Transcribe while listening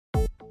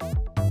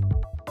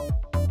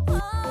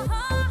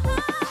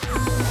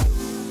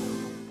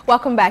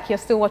Welcome back. You're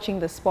still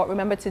watching The Spot.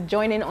 Remember to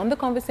join in on the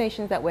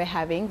conversations that we're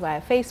having via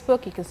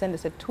Facebook. You can send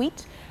us a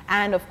tweet.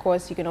 And of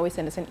course, you can always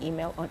send us an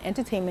email on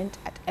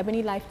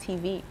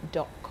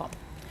entertainment@EbonyLifeTV.com.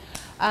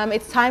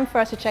 It's time for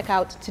us to check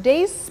out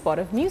today's spot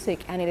of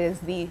music, and it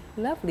is the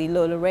lovely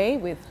Lola Ray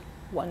with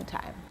One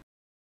Time.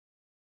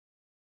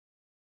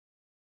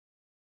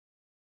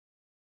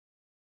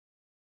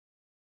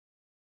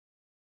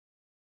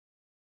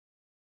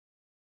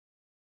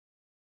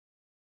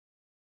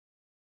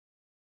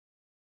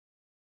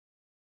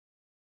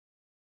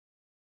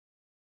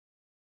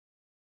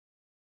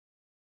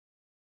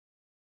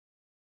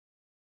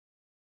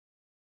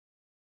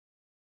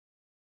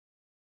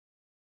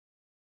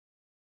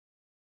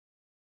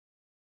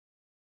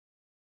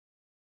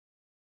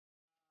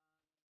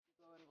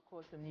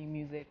 Some new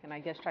music, and I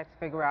just tried to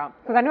figure out,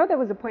 because I know there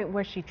was a point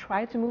where she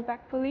tried to move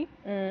back fully,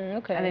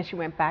 Okay. and then she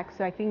went back,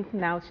 so I think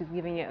now she's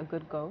giving it a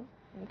good go.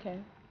 Okay.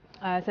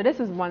 So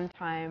this is One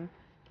Time,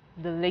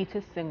 the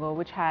latest single,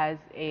 which has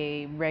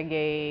a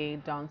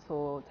reggae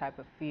dancehall type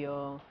of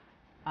feel.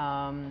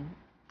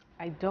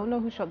 I don't know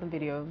who shot the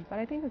video, but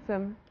I think it's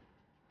a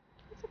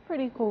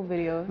pretty cool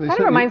video. It kind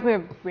of reminds me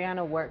of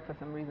Rihanna work for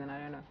some reason. I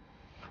don't know.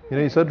 You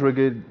know, you said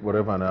reggae,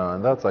 whatever now,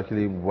 and that's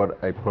actually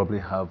what I probably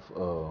have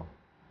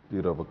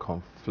bit of a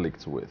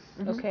conflict with.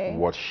 Okay.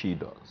 What she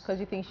does. Because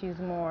you think she's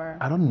more...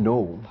 I don't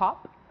know.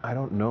 Pop? I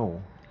don't know.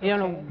 You don't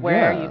know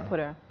where you put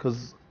her?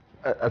 Because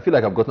I feel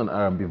like I've gotten an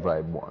R&B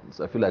vibe once.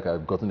 I feel like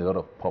I've gotten a lot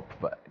of pop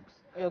vibes.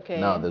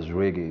 Okay. Now there's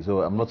reggae.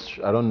 So I'm not,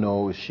 I don't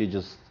know, is she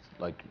just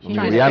like,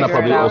 Rihanna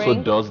probably also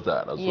does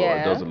that as well.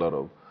 Yeah. Does a lot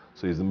of,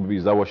 so is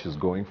that what she's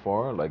going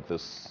for? Like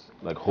this,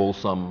 like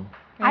wholesome?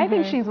 I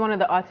think she's one of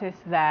the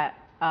artists that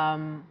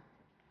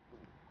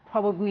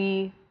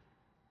probably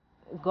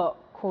got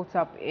caught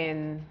up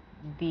in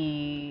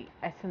the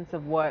essence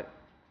of what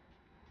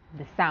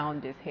the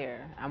sound is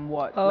here and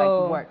what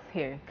like works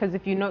here. Because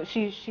if you know,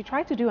 she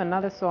tried to do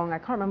another song, I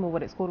can't remember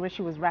what it's called, where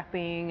she was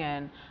rapping,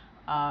 and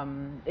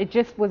it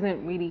just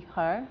wasn't really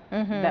her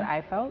that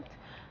I felt.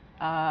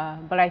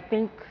 But I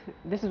think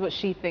this is what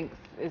she thinks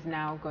is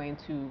now going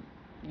to,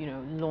 you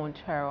know, launch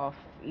her off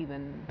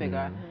even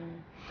bigger.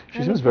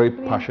 She seems very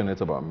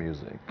passionate about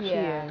music.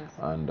 Yeah.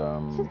 And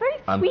she's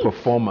very and sweet.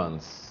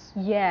 performance.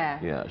 Yeah.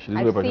 Yeah, she's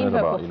I've very seen passionate her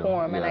about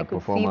perform, and I could see the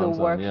performance,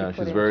 work and, she put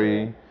she's into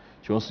very. it.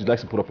 She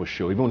likes to put up a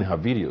show, even in her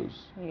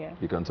videos. Yeah.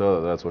 You can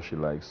tell that's what she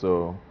likes.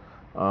 So,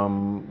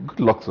 good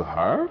luck to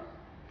her.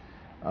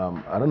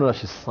 I don't know that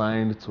she's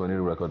signed to any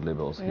record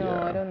labels here.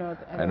 No, I don't know.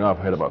 I know I've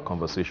heard about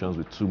conversations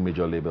with 2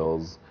 major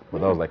labels, but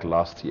that was like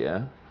last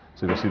year.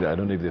 So you see that I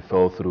don't know if they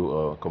fell through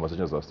or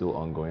conversations are still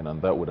ongoing, and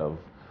that would have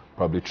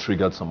probably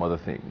triggered some other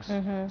things.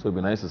 So it'd be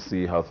nice to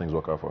see how things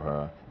work out for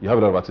her. You have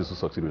a lot of artists who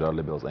succeed without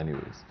labels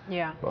anyways.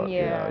 Yeah. But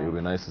yeah, it would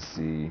be nice to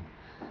see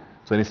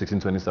 2016,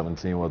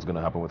 2017, what's going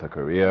to happen with her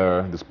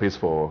career. The space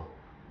for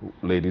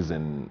ladies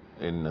in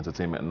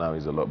entertainment now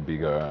is a lot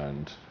bigger,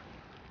 and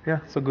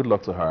yeah, so good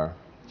luck to her.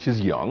 She's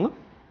young,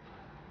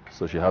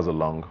 so she has a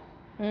long,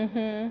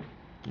 you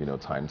know,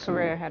 time to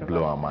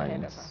blow our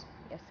minds.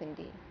 Yes,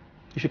 indeed.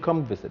 You should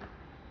come visit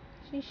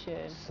She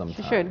should. sometime.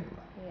 She should.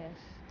 Yes.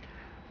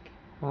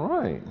 All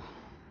right.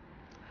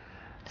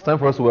 It's time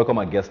for us to welcome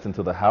our guest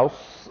into the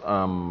house.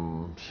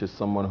 She's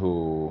someone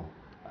who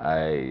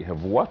I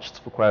have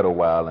watched for quite a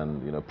while,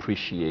 and you know,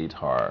 appreciate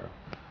her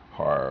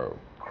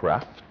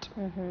craft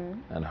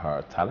and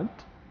her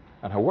talent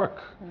and her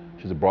work.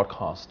 She's a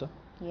broadcaster,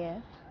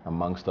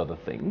 amongst other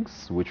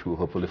things, which we'll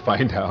hopefully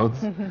find out.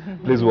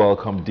 Please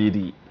welcome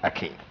Didi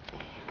Akinyelure.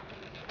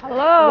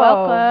 Hello.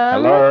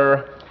 Welcome.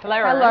 Hello.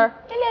 Hello. Hello.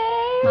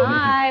 Hello.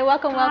 Hi.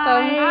 Welcome.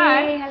 Welcome.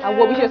 Hi.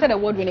 What we should have said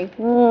award-winning.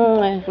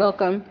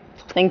 Welcome.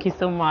 Thank you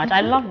so much.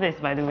 I love this,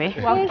 by the way.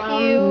 Thank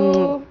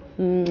you.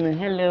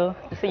 Hello.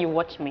 So you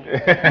watch me.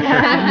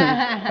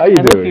 How you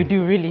I doing? hope you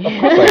do, really. Of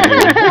course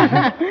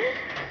I do.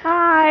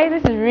 Hi,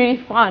 this is really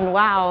fun.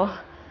 Wow.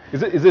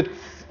 Is it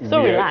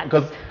So relaxed.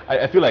 Because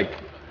I feel like,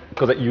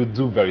 because you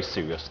do very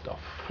serious stuff.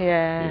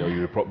 Yeah. You know,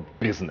 you report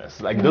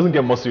business. Like, it doesn't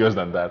get more serious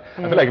than that.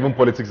 I feel like even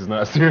politics is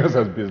not as serious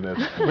as business.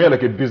 When you're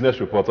like a business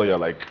reporter, you're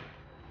like,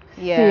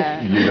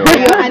 Yeah. you know.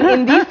 And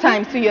in these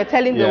times too, you're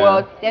telling the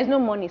world, there's no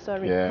money,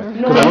 sorry. Yeah.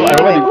 No 'Cause money. I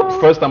remember the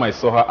first time I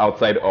saw her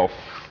outside of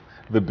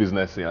the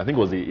business scene, I think it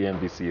was the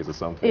EMBCs or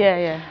something.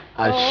 Yeah.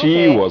 And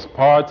she was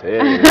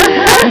partying. So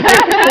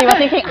you were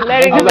thinking,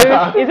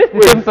 is this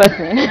the same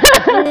person?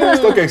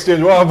 Stock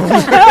exchange, what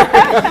happens?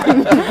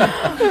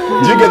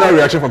 Do you get that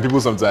reaction from people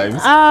sometimes?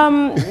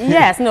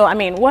 Yes. No, I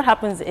mean, what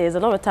happens is a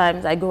lot of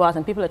times I go out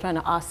and people are trying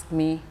to ask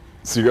me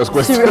Serious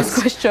questions. serious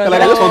questions.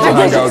 Like, I just want to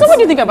hang out. So what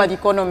do you think about the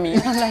economy?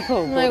 I'm like,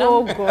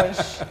 oh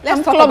gosh.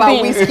 Let's talk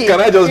about whiskey. Can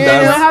I just We're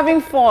dance?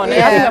 having fun.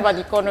 We're having about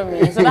the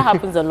economy. So that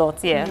happens a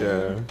lot,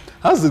 Yeah.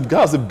 How's it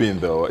been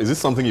though? Is this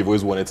something you've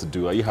always wanted to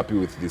do? Are you happy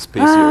with the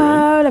space you're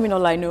in? Let me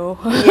not lie, no.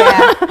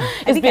 Yeah.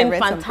 It's been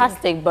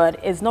fantastic, but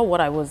it's not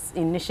what I was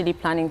initially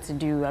planning to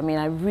do. I mean,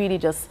 I really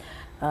just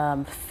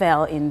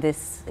fell in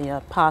this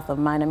path of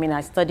mine. I mean,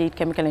 I studied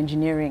chemical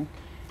engineering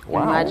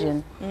Wow.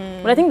 Imagine.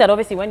 But I think that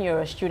obviously when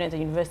you're a student at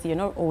university, you're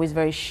not always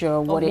very sure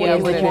what it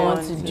is that you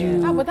want to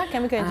do. Ah, but that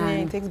chemical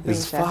engineering takes brain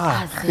It's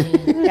far.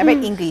 I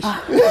bet English.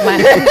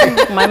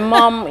 My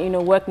mom,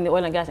 worked in the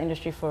oil and gas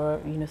industry for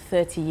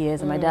 30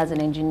 years, and my dad's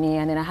an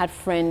engineer, and then I had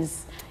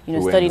friends, Who were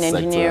in studying the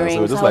sector,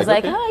 engineering. so So I was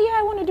like, okay. oh yeah,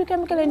 I want to do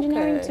chemical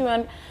engineering too.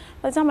 And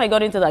by the time I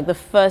got into like the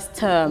first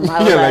term, I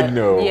was You're like, like,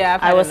 no. Yeah,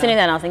 I was sitting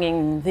there and I was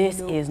thinking, this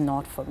is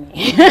not for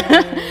me.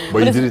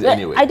 But you did it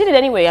anyway. I did it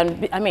anyway,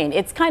 and I mean,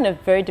 it's kind of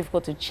very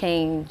difficult to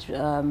change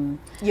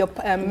Your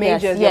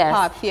majors, your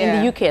path, yeah.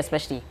 In the UK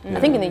especially. I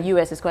think in the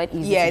US it's quite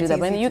easy to do that.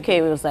 But in the UK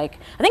it was like,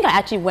 I think I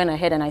actually went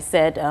ahead and I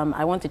said,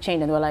 I want to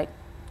change, and they were like,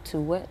 to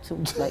where? To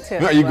like,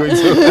 Are you going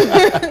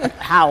to?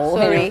 how?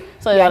 Sorry.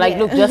 So they were like,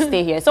 look, just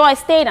stay here. So I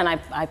stayed and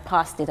I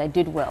passed it. I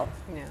did well.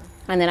 Yeah.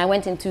 And then I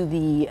went into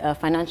the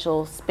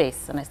financial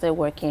space and I started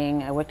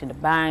working. I worked in the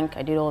bank.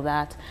 I did all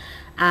that.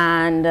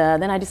 And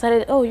then I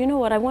decided, oh, you know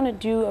what? I want to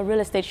do a real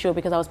estate show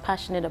because I was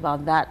passionate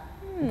about that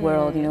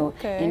world,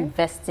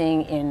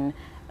 investing in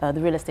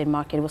the real estate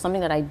market. It was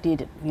something that I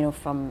did,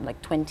 from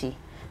like 20.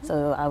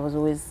 So I was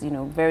always,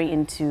 very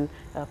into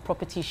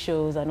property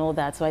shows and all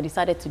that. So I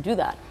decided to do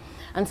that.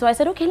 And so I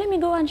said, okay, let me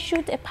go and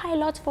shoot a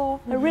pilot for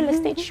a real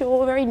estate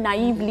show, very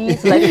naively,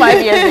 so like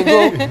 5 years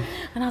ago.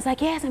 And I was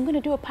like, yes, I'm going to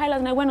do a pilot.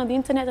 And I went on the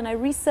internet and I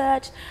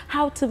researched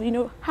how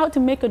to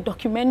make a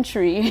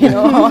documentary.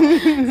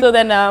 So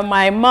then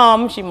my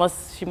mom, she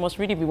must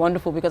really be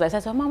wonderful, because I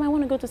said, so Mom, I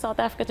want to go to South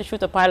Africa to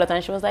shoot a pilot.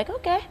 And she was like,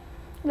 okay,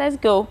 let's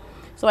go.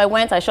 So I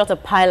went, I shot a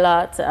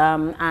pilot,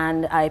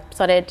 and I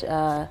started,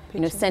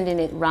 sending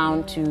it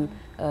around to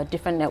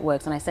different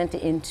networks, and I sent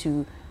it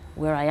into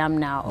where I am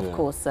now, of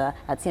course, at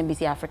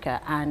MEC Africa.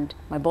 And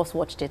my boss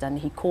watched it, and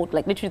he called,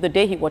 like literally the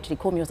day he watched it, he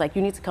called me, he was like,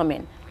 you need to come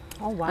in.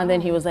 Oh, wow. And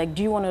then he was like,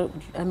 do you want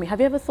to,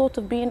 have you ever thought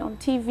of being on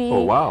TV?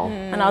 Oh, wow.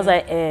 And I was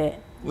like,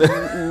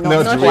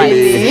 Not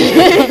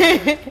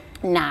really.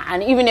 nah.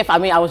 And even if, I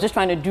was just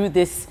trying to do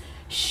this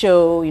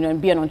show, and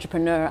be an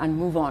entrepreneur and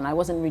move on. I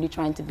wasn't really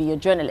trying to be a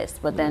journalist,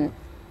 but then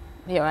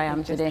here I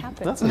am today.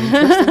 That's an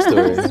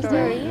interesting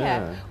story.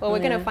 Yeah. Well, we're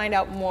going to find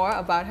out more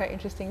about her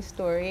interesting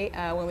story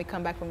when we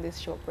come back from this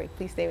short break.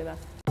 Please stay with us.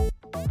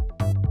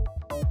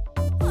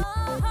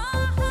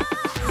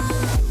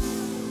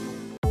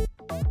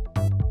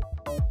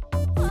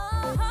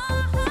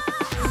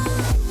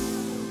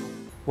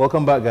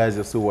 Welcome back, guys.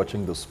 You're still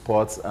watching the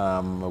sports.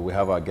 We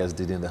have our guest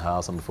Didi in the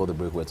house, and before the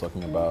break, we're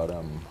talking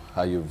about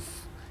how you've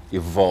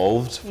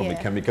evolved from a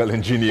chemical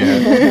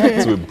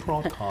engineer to a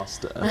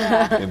broadcaster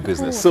in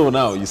business. So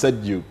now, you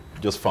said you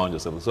just found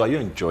yourself. So are you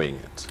enjoying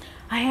it?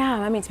 I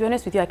am. To be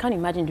honest with you, I can't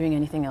imagine doing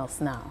anything else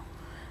now.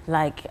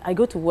 Like, I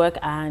go to work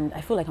and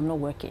I feel like I'm not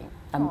working.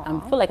 I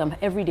feel like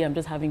every day I'm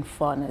just having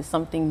fun. It's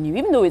something new,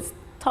 even though it's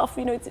tough,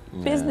 it's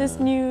business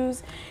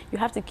news. You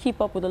have to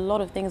keep up with a lot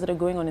of things that are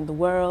going on in the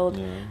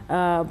world.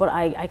 But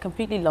I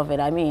completely love it.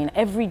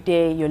 Every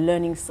day you're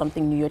learning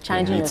something new. You're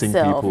challenging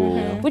yourself,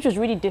 which was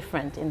really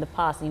different in the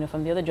past,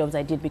 from the other jobs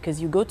I did,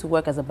 because you go to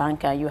work as a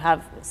banker, you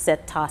have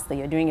set tasks that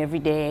you're doing every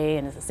day,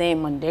 and it's the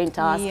same mundane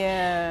task.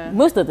 Yeah.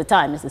 Most of the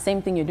time, it's the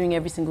same thing you're doing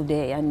every single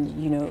day,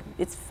 and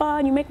it's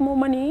fun. You make more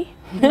money,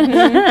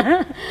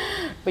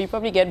 but you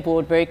probably get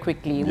bored very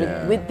quickly.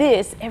 With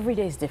this, every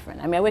day is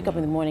different. I wake up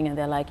in the morning and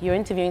they're like, you're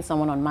interviewing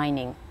someone on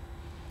mining.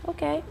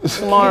 Okay.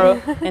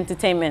 Tomorrow,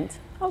 entertainment.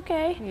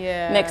 Okay.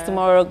 Yeah. Next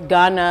tomorrow,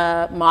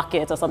 Ghana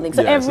market or something.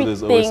 So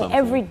everything,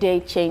 every day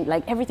change.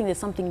 Like everything, there's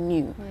something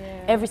new.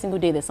 Yeah. Every single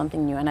day, there's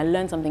something new, and I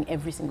learn something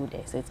every single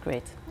day. So it's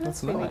great.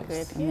 That's really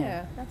good.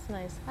 Yeah, that's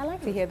nice. I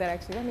like to hear that.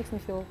 Actually, that makes me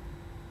feel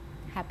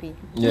happy.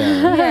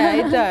 Yeah.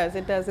 Yeah, it does.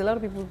 It does. A lot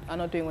of people are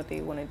not doing what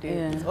they want to do.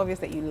 Yeah. It's obvious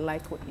that you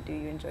like what you do.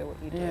 You enjoy what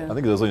you do. I think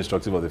it's also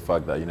instructive of the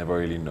fact that you never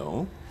really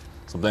know.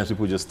 Sometimes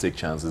people just take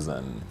chances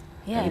and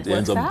it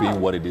ends up being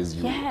what it is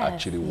you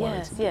actually want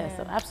it to be. Yes,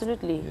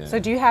 absolutely. Yeah. So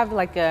do you have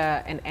like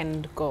an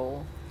end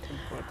goal in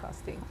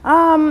broadcasting?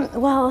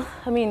 Well,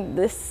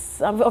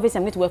 obviously I'm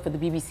going to work for the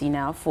BBC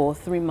now for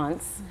 3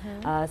 months.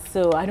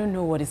 So I don't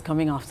know what is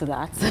coming after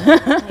that.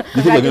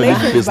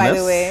 Congratulations, by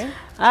the way.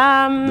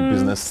 The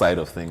business side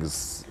of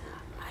things.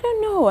 I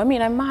don't know. I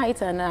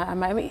might, and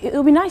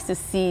it'll be nice to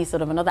see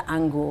sort of another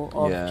angle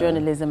of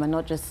journalism and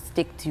not just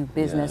stick to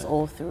business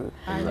all through.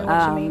 I know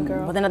what you mean,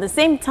 girl. But then at the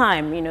same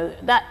time,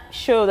 that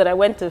show that I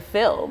went to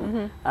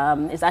film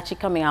is actually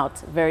coming out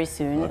very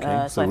soon.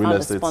 Okay. So I found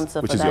a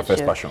sponsor for that show. Which is your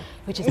first passion.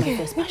 Which is my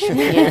first passion,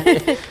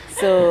 yeah.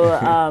 So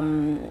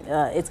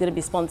it's going to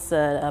be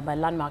sponsored by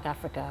Landmark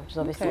Africa, which is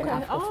obviously an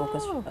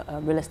Africa-focused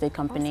real estate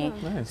company.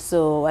 Awesome. Nice.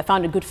 So I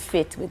found a good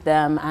fit with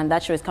them, and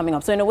that show is coming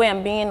up. So in a way,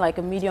 I'm being like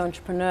a media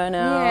entrepreneur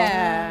now.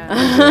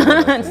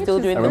 Yeah. And still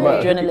doing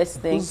the journalist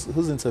thing.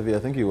 Whose interview? I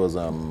think it was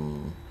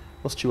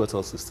what's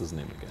Chiwetel's sister's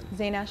name again?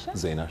 Zainasha?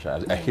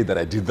 Zainasha. I hate that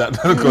I did that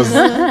because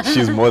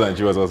she's more than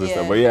Chiwetel's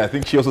sister. But yeah, I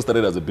think she also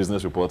started as a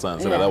business reporter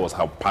and said that was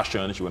her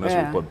passion. She wanted to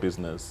report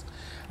business.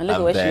 And look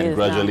at where she then is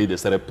gradually now. they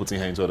started putting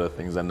her into other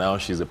things, and now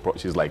she's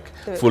like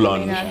full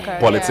on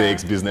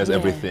politics, business,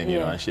 everything, you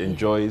know, and she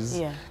enjoys.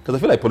 Because I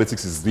feel like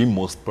politics is the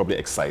most probably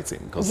exciting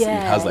because it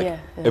has like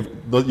you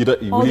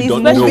really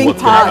don't know what's going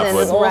to happen,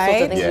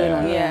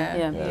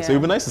 right? So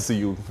it'd be nice to see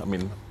you. I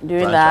mean,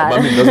 doing that.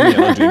 I mean, it doesn't mean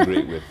you're not doing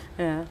great with.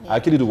 I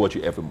actually do watch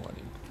you every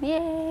morning.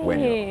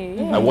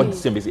 Yay! I watch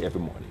CNBC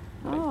every morning.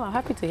 Oh,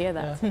 happy to hear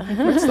that.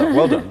 Good stuff.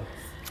 Well done.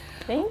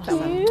 Thank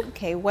you.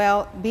 Okay,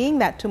 well, being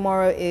that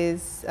tomorrow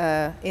is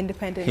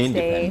Independence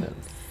Day,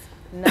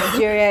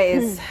 Nigeria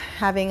is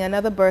having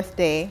another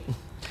birthday.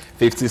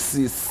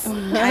 56.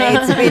 And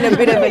it's been a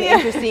bit of an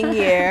interesting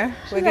year.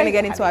 We're going to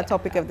get into our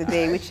topic of the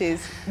day, which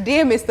is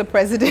Dear Mr.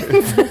 President.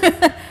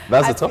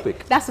 That's the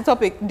topic. That's the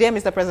topic, Dear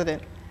Mr.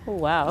 President. Oh,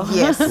 wow.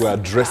 Yes. We're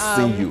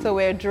addressing you. So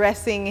we're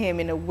addressing him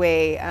in a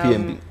way.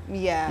 PMB.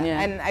 Yeah,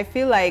 and I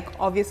feel like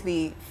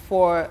obviously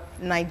for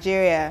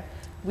Nigeria,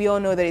 we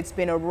all know that it's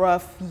been a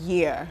rough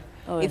year.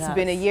 It's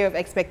been a year of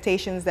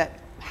expectations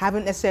that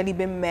haven't necessarily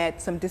been met,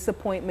 some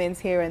disappointments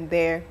here and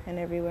there and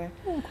everywhere.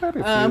 Quite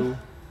a few.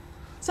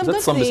 Some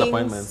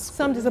disappointments.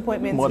 Some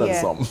disappointments, More than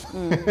some.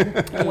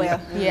 Well,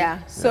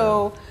 yeah.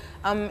 So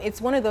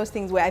it's one of those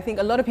things where I think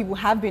a lot of people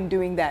have been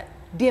doing that.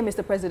 Dear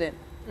Mr. President,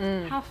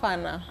 have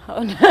fun now.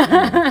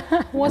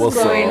 What's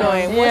going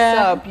on? What's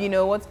up? You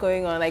know, what's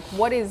going on? Like,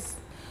 what's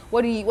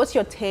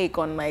your take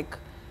on like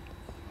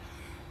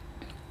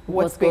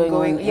what's been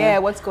going on? Yeah,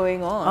 what's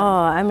going on?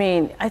 Oh, I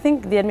mean, I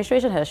think the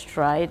administration has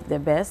tried their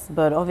best,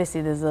 but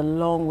obviously there's a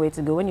long way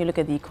to go. When you look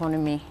at the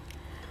economy,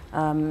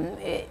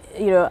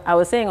 you know, I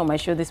was saying on my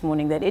show this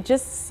morning that it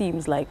just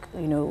seems like,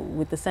 you know,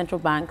 with the central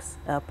bank's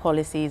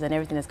policies and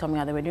everything that's coming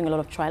out, that we're doing a lot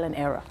of trial and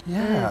error.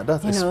 Yeah,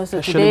 that's especially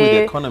so today, with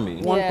the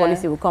economy. One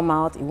policy will come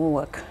out, it won't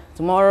work.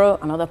 Tomorrow,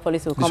 another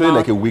policy will come out.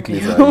 Like a week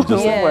later, it won't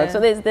work. So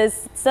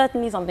there's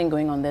certainly something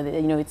going on there. That,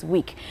 you know, it's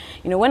weak.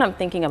 You know, when I'm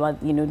thinking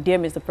about, you know, Dear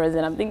Mr.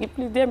 President, I'm thinking,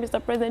 please, Dear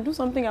Mr. President, do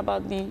something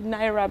about the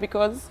Naira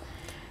because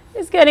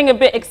it's getting a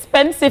bit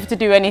expensive to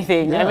do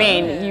anything. I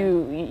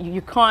mean,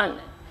 you can't.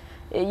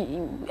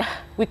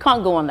 We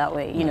can't go on that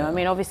way, you know. I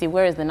mean, obviously,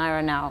 where is the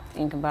Naira now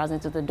in comparison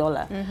to the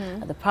dollar?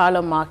 At the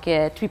parallel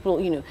market,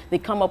 people, you know, they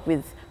come up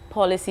with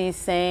policies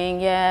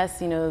saying,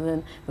 yes, you know,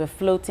 then we're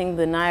floating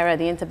the Naira,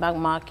 the interbank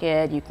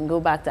market. You can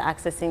go back to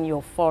accessing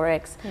your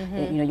Forex,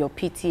 you know, your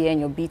PTA and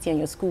your BT and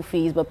your school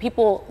fees. But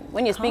people,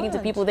 when you're speaking to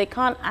people, they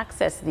can't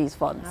access these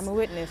funds. I'm a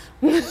witness.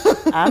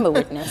 I'm a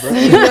witness.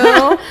 You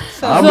know?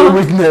 I'm a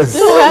witness.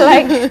 So we're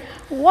like,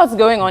 what's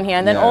going on here?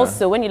 And then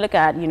also, when you look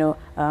at, you know,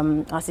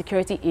 our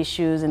security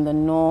issues in the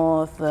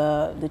north,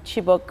 the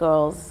Chibok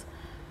girls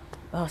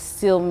are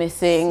still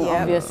missing,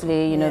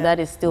 obviously, you know, that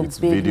is still it's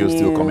big videos news.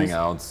 still coming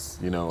out,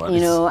 you know.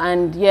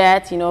 And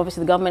yet, you know,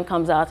 obviously the government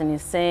comes out and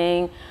is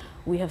saying,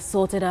 we have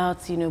sorted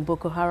out, you know,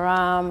 Boko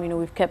Haram, you know,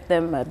 we've kept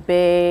them at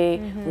bay,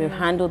 we've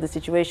handled the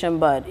situation,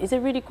 but is it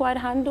really quite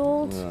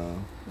handled? No.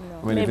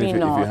 I mean, Maybe if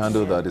not. you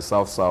handle that, the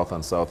South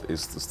and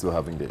Southeast are still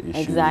having their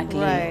issues. Exactly.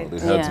 You know, the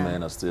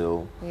herdsmen are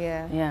still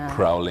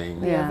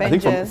prowling. I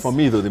think for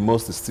me, though, the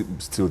most is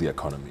still the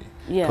economy.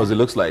 Because it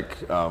looks like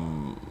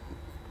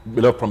a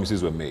lot of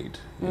promises were made,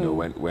 you know,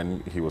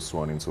 when he was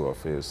sworn into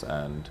office,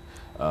 and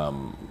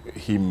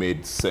he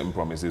made certain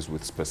promises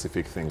with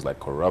specific things like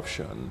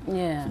corruption,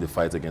 the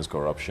fight against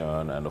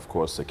corruption, and of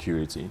course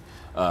security.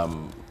 I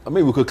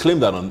mean, we could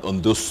claim that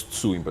on those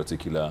two in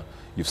particular,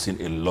 you've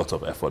seen a lot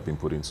of effort being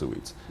put into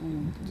it.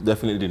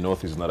 Definitely the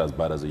North is not as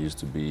bad as it used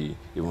to be,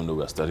 even though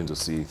we're starting to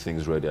see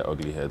things rear their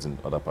ugly heads in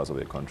other parts of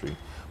the country.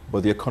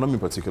 But the economy in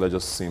particular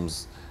just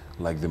seems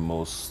like the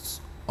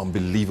most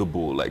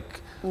unbelievable,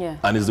 like,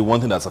 and it's the one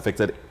thing that's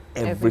affected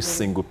every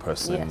single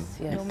person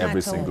in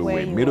every single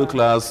way. Middle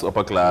class,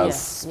 upper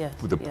class,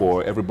 with the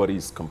poor,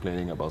 everybody's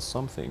complaining about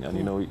something. And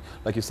you know,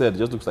 like you said, it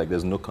just looks like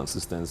there's no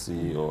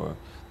consistency, or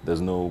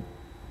there's no,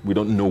 we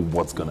don't know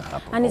what's going to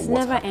happen. And it's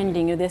never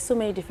ending. You know, there's so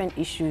many different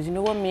issues. You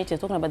know, one minute you're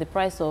talking about the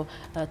price of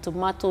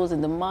tomatoes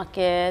in the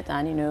market,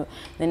 and you know,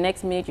 the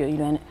next minute you're, you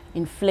know,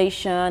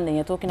 inflation, then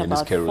you're talking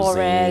about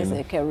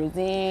Forex,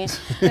 kerosene.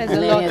 There's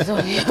a lot. There's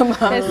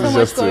so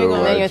much going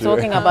on. Then you're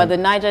talking about the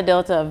Niger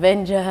Delta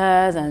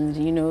Avengers and,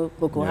 you know,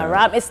 Boko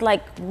Haram. It's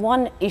like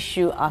one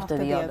issue after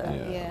the other.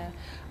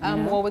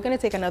 Well, we're going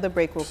to take another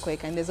break real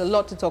quick, and there's a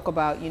lot to talk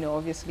about. You know,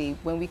 obviously,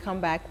 when we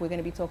come back, we're going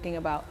to be talking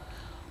about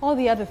all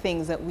the other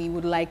things that we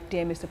would like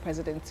Dear Mr.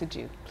 President to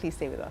do. Please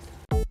stay with us.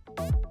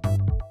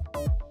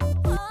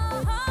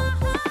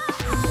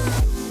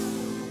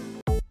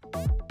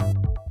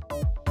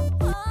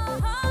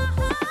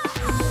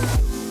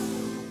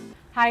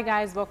 Hi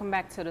guys, welcome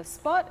back to The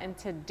Spot, and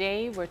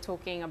today we're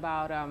talking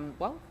about,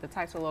 well, the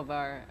title of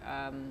our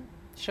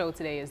show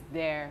today is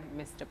Dear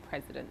Mr.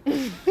 President.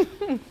 They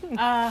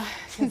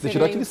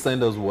should actually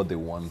send us what they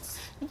want.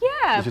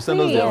 Yeah, they should send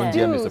us their own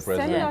Dear Mr.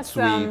 President,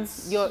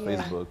 tweets, your,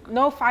 Facebook.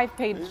 No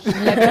 5-page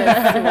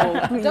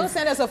letters. Don't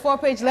send us a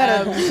 4-page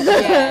letter.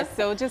 Yeah,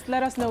 so just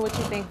let us know what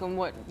you think and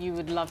what you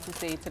would love to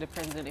say to the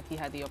president if you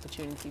had the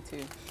opportunity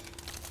to.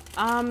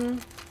 I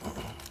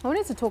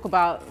wanted to talk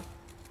about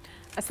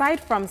aside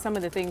from some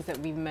of the things that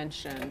we've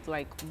mentioned,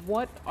 like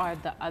what are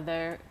the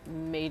other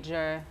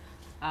major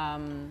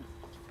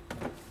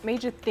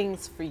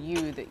things for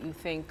you that you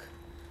think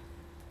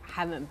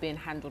haven't been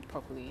handled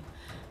properly?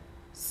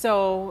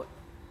 So,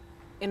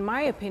 in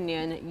my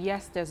opinion,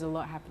 yes, there's a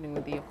lot happening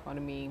with the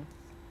economy.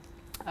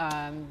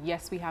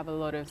 Yes, we have a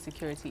lot of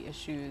security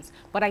issues,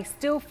 but I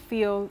still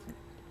feel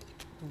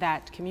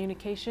that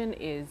communication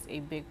is a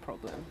big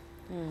problem.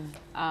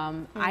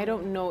 I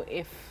don't know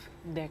if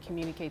they're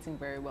communicating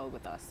very well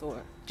with us,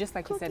 or just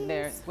like you said,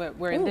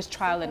 we're in this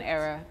trial and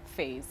error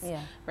phase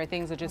where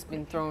things are just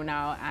being thrown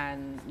out,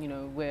 and you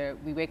know, where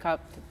we wake up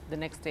the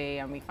next day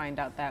and we find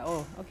out that,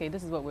 oh, okay,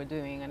 this is what we're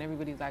doing, and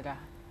everybody's like,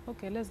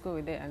 okay, let's go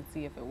with it and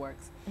see if it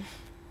works.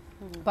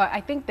 But I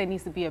think there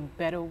needs to be a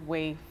better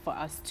way for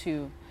us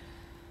to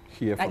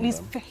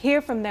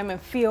hear from them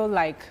and feel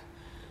like,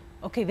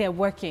 okay, they're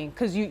working.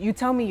 Because you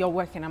tell me you're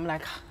working, I'm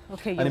like,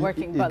 okay, you're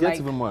working. It gets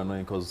even more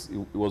annoying because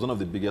it was one of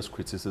the biggest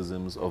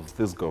criticisms of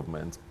this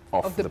government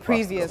of the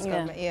previous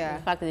government.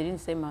 In fact, they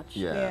didn't say much.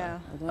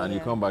 And you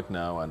come back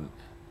now, and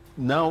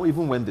now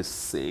even when they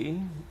say,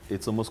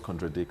 it's almost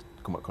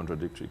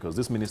contradictory, because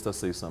this minister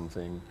says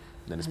something,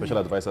 then the special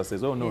advisor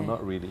says, oh, no,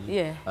 not really.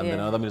 And then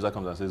another minister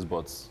comes and says,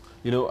 but,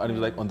 you know, and it's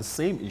like on the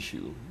same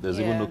issue, there's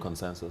even no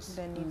consensus.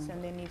 There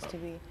needs to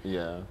be.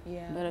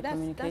 Better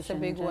communication. That's a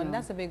big one.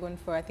 That's a big one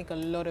for, I think, a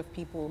lot of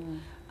people.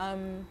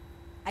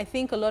 I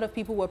think a lot of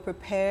people were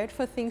prepared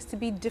for things to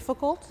be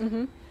difficult.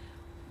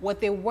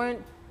 What they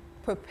weren't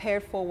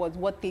prepared for was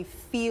what they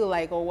feel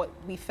like, or what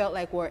we felt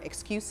like were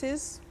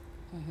excuses.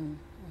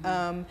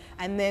 And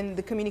then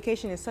the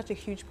communication is such a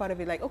huge part of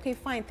it. Like, okay,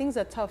 fine, things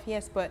are tough,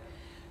 yes, but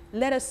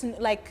let us,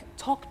 like,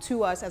 talk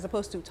to us as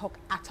opposed to talk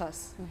at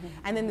us.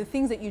 And then the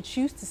things that you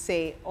choose to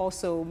say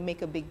also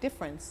make a big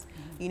difference.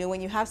 You know,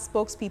 when you have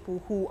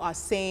spokespeople who are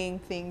saying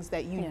things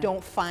that you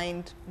don't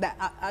find, that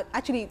are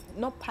actually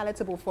not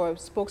palatable for a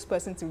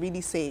spokesperson to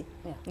really say,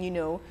 you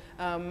know.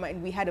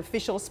 We had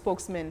official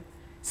spokesmen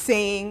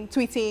saying,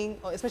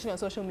 tweeting, especially on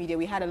social media,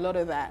 we had a lot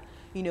of that,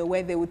 you know,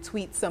 where they would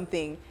tweet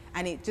something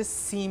and it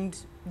just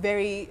seemed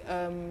very,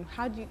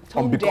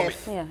 tone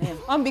deaf.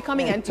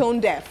 Unbecoming and tone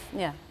deaf.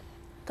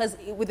 Because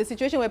with the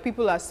situation where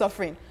people are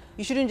suffering,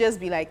 you shouldn't just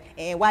be like,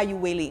 why are you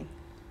wailing?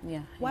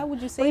 Why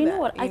would you say that? You know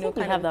what? I think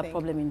we have that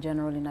problem in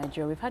general in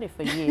Nigeria. We've had it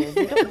for years.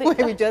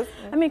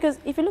 I mean, because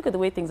if you look at the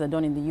way things are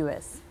done in the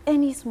US,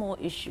 any small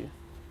issue,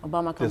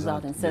 Obama comes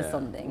out and says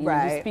something. You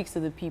know, he speaks to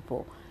the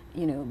people.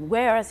 You know,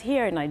 whereas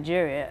here in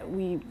Nigeria,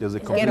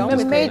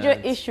 a major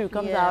issue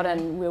comes out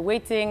and we're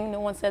waiting,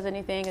 no one says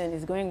anything, and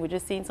it's going, we're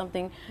just seeing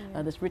something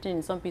that's written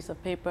in some piece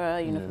of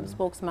paper, you know, from the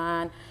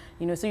spokesman,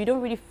 you know, so you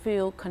don't really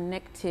feel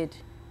connected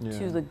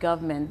to the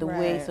government the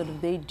way sort of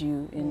they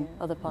do in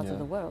other parts of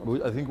the world.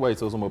 But I think why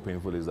it's also more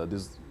painful is that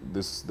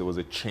there was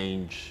a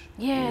change.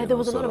 There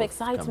was a lot of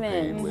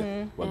excitement.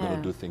 We're going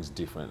to do things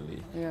differently,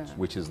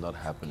 which is not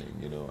happening,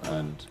 you know,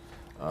 and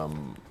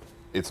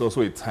it's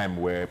also a time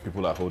where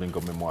people are holding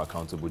government more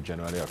accountable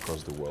generally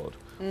across the world,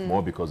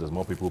 more because there's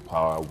more people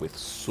power with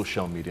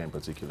social media in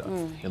particular.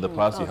 In the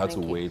past, you had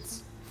to wait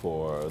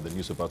for the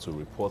newspaper to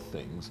report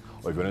things,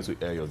 or if you wanted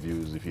to air your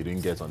views, if you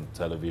didn't get on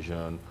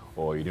television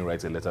or you didn't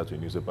write a letter to a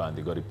newspaper and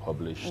they got it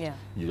published,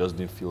 you just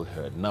didn't feel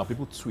heard. Now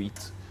people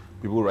tweet,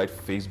 people write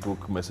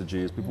Facebook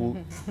messages, people,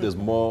 there's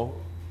more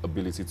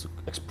ability to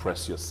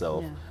express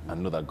yourself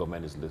and know that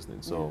government is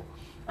listening. So,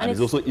 and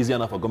it's also easier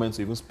enough for government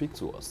to even speak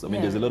to us. I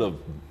mean, there's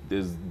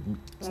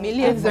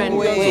millions of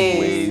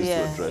ways to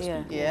address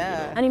people.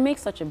 And it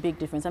makes such a big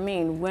difference. I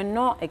mean, we're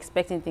not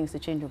expecting things to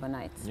change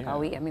overnight, are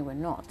we? I mean, we're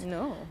not.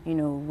 No. You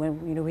know,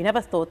 we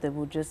never thought that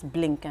we'd just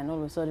blink and all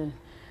of a sudden,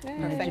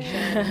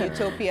 perfection,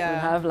 utopia.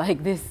 We'll have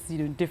like this, you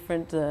know,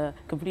 different,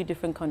 completely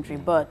different country.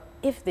 But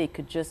if they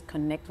could just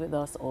connect with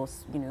us, or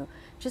you know,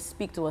 just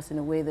speak to us in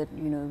a way that,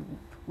 you know,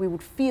 we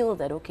would feel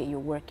that, okay, you're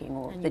working,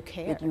 or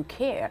that you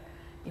care,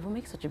 it will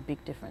make such a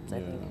big difference, I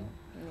think.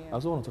 I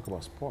also want to talk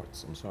about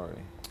sports. I'm sorry.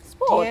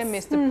 Sports. Dear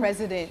Mr.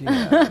 President,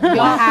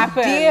 what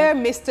happened? Dear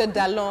Mr.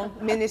 Dallon,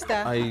 Minister,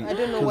 I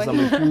don't know what. I'm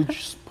a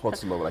huge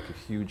sports lover, like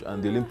a huge,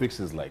 and the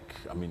Olympics is like,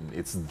 I mean,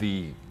 it's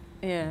the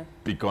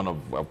beacon of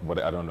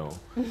what I don't know.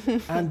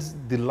 And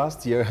the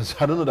last year,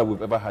 I don't know that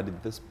we've ever had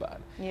it this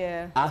bad.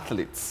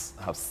 Athletes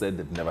have said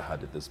they've never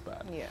had it this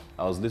bad.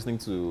 I was listening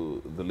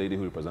to the lady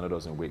who represented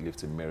us in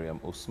weightlifting,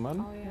 Miriam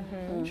Osman.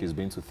 She's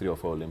been to 3 or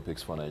 4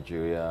 Olympics for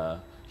Nigeria.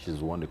 She's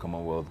won the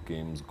Commonwealth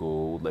Games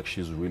gold. Like,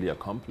 she's really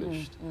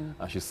accomplished.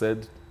 And she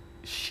said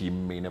she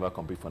may never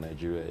compete for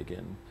Nigeria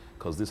again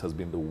because this has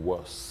been the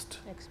worst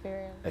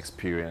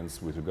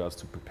experience with regards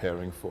to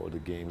preparing for the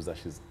games that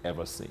she's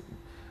ever seen.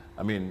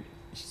 I mean,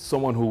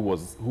 someone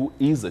who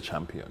is a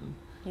champion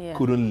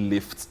couldn't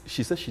lift.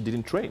 She said she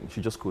didn't train.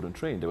 She just couldn't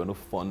train. There were no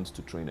funds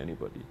to train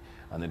anybody.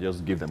 And they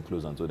just give them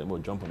clothes and told them, oh,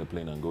 jump on a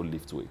plane and go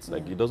lift weights.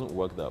 Like, it doesn't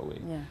work that way.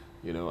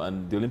 You know,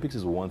 and the Olympics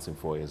is once in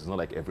 4 years. It's not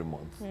like every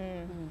month.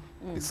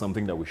 It's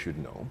something that we should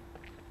know.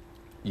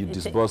 You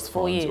disbursed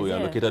funds, or you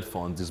allocated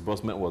funds.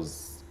 Disbursement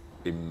was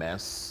a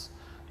mess.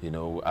 You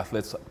know,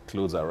 athletes'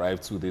 clothes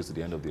arrive 2 days to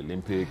the end of the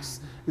Olympics.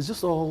 It's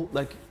just all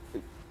like,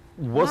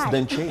 what's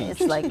then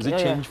changed? Like, is it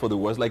changed for the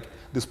worse? Like,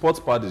 the sports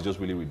part is just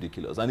really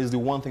ridiculous. And it's the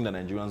one thing that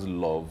Nigerians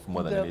love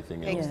more than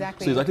anything else.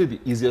 Exactly. So it's actually the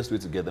easiest way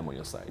to get them on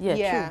your side.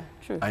 Yeah,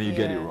 true. And you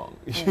get it wrong.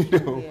 You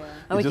know?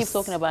 And we keep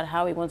talking about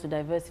how we want to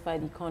diversify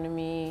the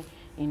economy,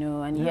 you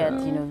know, and yet,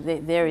 you know,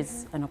 there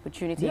is an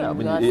opportunity in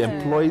regards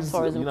to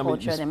tourism,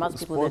 culture, and most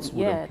people that,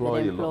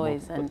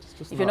 employs. And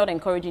if you're not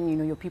encouraging, you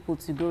know, your people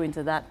to go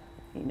into that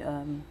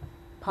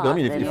part, I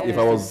mean, if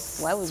I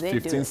was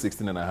 15,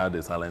 16 and I had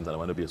the talent and I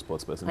want to be a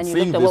sports person, and you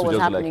looked at what was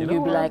happening,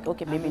 you'd be like,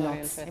 okay, maybe not.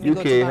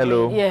 UK,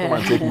 hello, come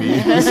and take me.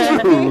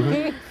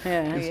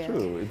 It's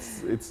true.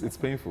 It's true. It's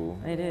painful.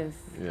 It is.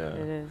 Yeah.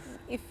 It is.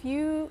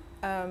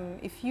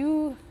 If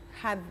you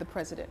had the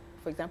president,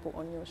 for example,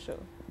 on your show,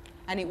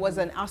 and it was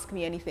an Ask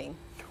Me Anything.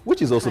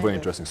 Which is also very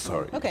interesting,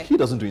 sorry. Okay. He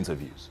doesn't do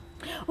interviews.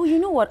 Oh, you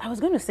know what? I was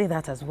going to say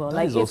that as well.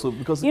 That is also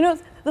because... You know,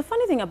 the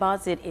funny thing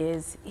about it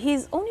is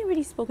he's only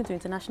really spoken to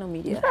international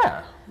media.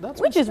 Yeah,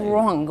 that's which is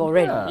wrong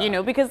already, you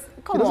know, because,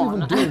 come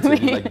on. He doesn't even do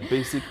interviews, like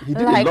basic... He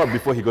did a lot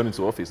before he got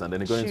into office, and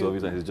then he got into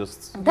office and he's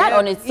just... That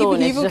on its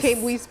own is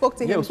just... We spoke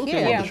to him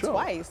here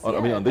twice. I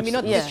mean, on this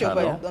not this show,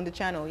 but on the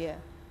channel,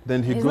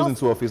 Then he goes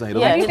into office and he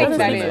doesn't talk to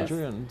the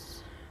Nigerians.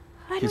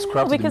 He's don't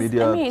know, because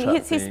I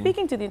mean, he's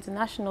speaking to the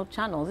international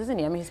channels, isn't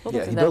he? I mean, he's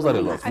spoken to them. Yeah, he does that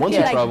a lot. Once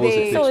he travels, he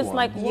takes so it's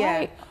like,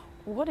 why?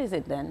 What is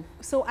it then?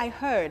 So I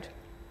heard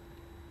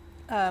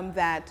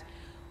that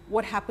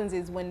what happens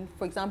is when,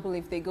 for example,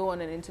 if they go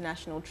on an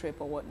international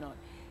trip or whatnot,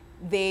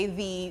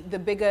 the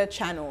bigger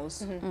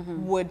channels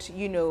would,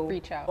 you know,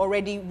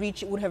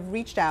 would have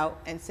reached out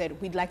and said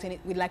we'd like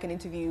an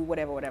interview,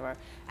 whatever,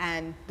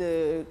 and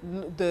the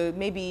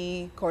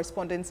maybe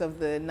correspondents of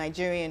the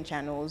Nigerian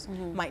channels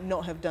might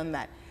not have done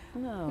that.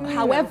 No.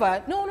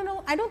 However,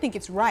 no, I don't think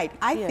it's right.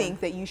 I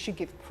think that you should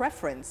give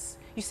preference.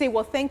 You say,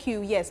 well, thank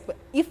you, yes, but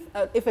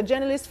if a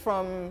journalist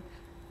from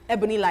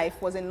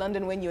EbonyLife was in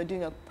London when you were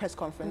doing a press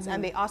conference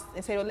and they asked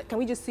and said, oh, can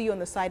we just see you on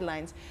the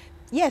sidelines?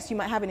 Yes, you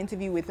might have an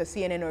interview with a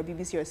CNN or a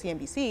BBC or a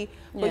CNBC,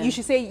 but you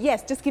should say,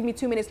 yes, just give me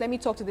 2 minutes. Let me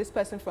talk to this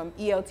person from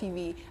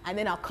ELTV, and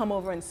then I'll come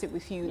over and sit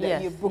with you.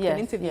 That you've booked an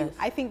interview.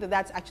 I think that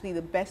that's actually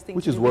the best thing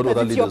to do, do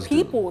because it's your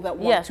people that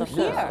want to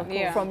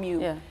hear from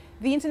you. Yeah.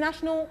 The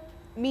international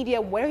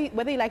media, whether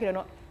you like it or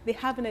not, they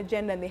have an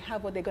agenda and they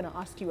have what they're going to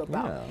ask you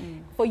about. Yeah.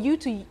 For you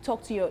to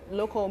talk to your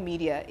local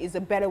media is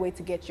a better way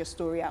to get your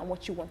story out and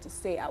what you want to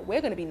say out. We're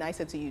going to be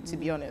nicer to you, to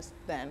be honest,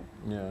 than...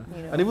 Yeah.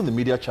 You know. And even the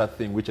media chat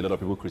thing, which a lot of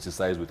people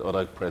criticize with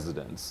other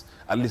presidents,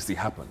 at least it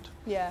happened.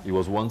 Yeah. It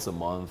was once a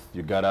month,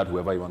 you gathered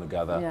whoever you want to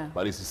gather,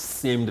 but it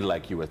seemed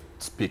like you were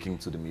speaking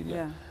to the media.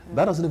 Yeah.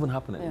 That doesn't even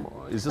happen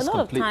anymore. It's just a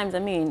lot of times, I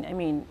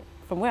mean,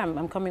 from where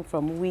I'm coming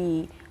from,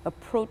 we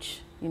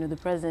approach, you know, the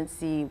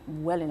presidency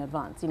well in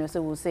advance. You know,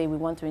 so we'll say we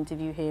want to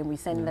interview him, we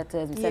send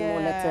letters, we send more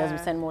letters, we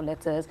send more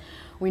letters.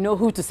 We know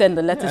who to send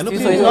the letters to,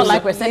 so it's not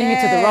like we're sending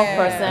it to the wrong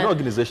person. I know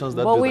organizations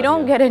that but we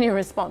don't get any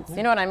response.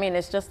 You know what I mean?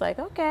 It's just like,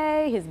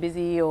 okay, he's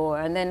busy,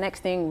 and then next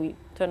thing we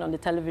turn on the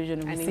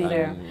television and we see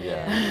him.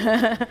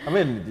 Yeah. I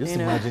mean, just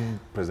imagine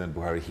President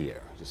Buhari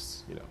here,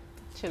 just, you know,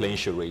 playing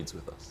charades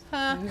with us.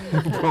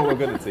 But we're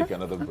going to take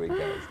another break,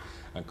 guys,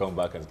 and come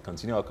back and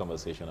continue our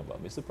conversation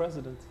about Mr.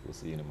 President. We'll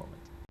see you in a moment.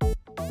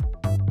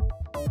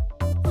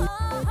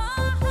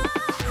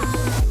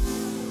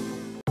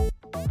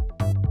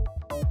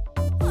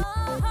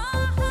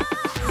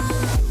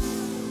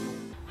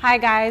 Hi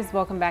guys,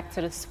 welcome back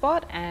to The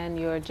Spot, and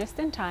you're just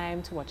in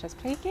time to watch us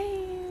play a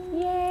game.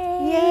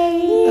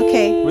 Yay!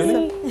 Okay.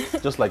 Really?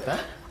 Just like that?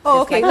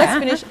 Oh, okay, let's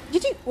finish.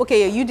 Did you?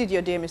 Okay, you did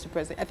your Dear Mr.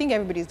 President. I think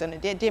everybody's done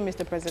it. Dear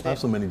Mr. President. I have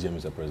so many Dear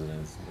Mr.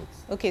 Presidents.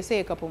 Okay,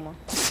 say a couple more.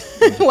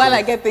 While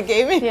I get the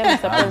game in. Dear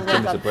Mr. President.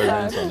 Dear Mr.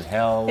 President on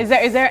health.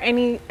 Is there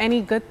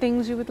any good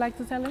things you would like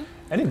to tell him?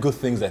 Any good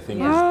things I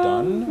think he's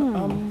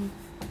done?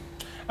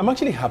 I'm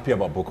actually happy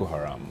about Boko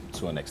Haram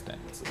to an extent.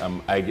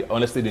 I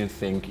honestly didn't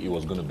think it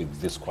was going to be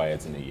this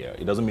quiet in a year.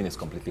 It doesn't mean it's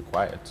completely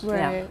quiet.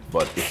 Right.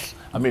 But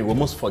we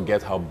almost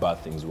forget how bad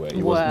things were. It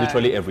was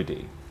literally every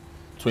day.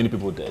 20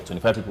 people dead,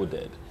 25 people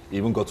dead. It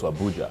even got to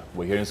Abuja.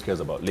 We're hearing scares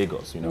about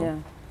Lagos, you know. Yeah.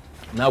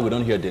 Now we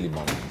don't hear daily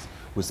bombings.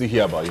 We still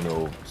hear about, you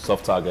know,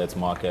 soft targets,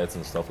 markets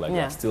and stuff like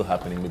that still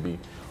happening, maybe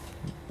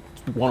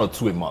 1 or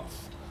 2 a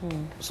month.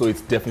 So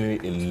it's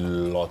definitely a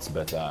lot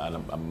better,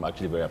 and I'm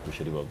actually very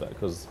appreciative of that.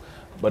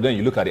 But then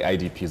you look at the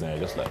IDPs and you're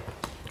just like,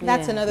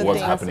 that's another what's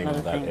thing. happening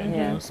on that end? You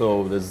know?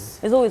 So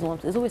there's always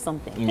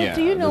something. But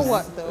do you know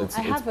what though?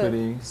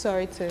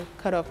 Sorry to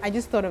cut off. I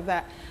just thought of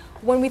that.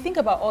 When we think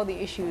about all the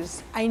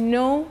issues, I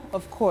know,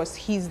 of course,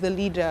 he's the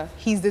leader,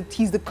 he's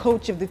the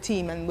coach of the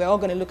team, and we're all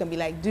going to look and be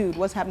like, dude,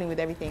 what's happening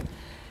with everything?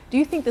 Do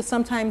you think that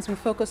sometimes we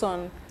focus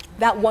on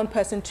that one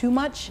person too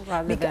much,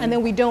 and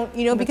then we don't,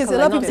 you know, because a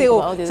lot of people say,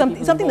 oh,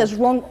 something that's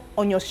wrong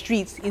on your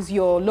streets is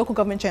your local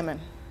government chairman.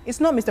 It's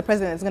not Mr.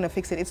 President that's going to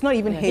fix it. It's not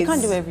even his. He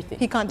can't do everything.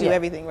 He can't do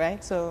everything,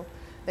 right? So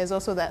there's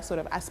also that sort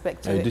of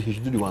aspect to it. He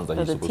should do the ones that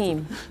he's supposed to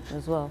do. The team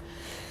as well.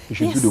 He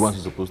should do the ones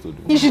he's supposed to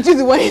do. He should do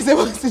the one he's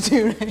supposed to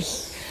do,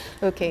 right?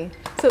 Okay.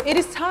 So it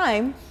is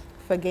time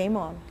for Game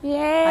On.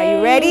 Yay. Are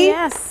you ready?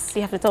 Yes.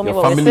 You have to tell me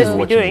Your what family is we're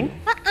watching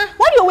doing.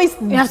 Why do you always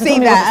say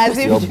that as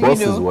if your boss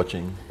you know? is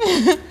watching.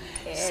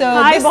 So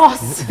Hi,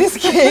 boss.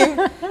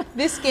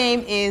 This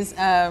game is.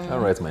 I'll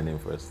write my name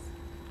first.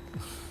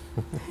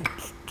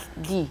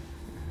 D.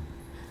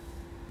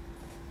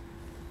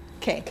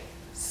 Okay.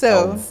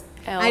 So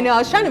I know I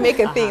was trying to make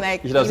a thing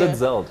like. You should have said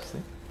Zeld. See?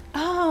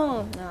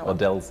 Oh no. Or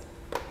Dels.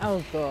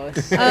 Oh God.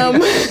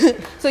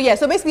 So yeah.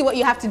 So basically, what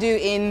you have to do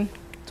in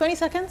 20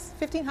 seconds,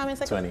 15, how many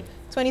seconds? 20.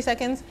 20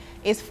 seconds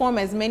is form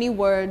as many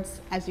words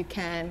as you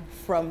can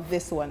from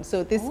this one.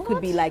 So this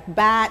could be like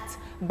bat,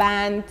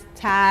 band,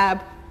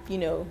 tab, you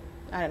know,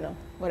 I don't know,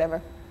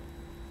 whatever.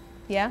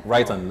 Yeah?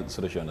 Right, and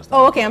so that you understand.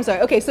 Oh, okay, I'm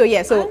sorry. Okay, so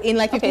yeah, so in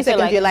like 15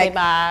 seconds, you're like,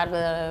 bad,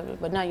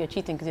 but now you're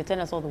cheating because you're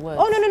telling us all the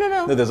words. oh,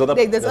 no. No, there's other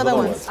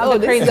ones. Oh,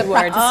 the crazy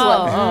words.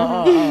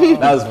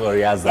 That's for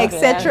Riaza.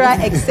 Etc.,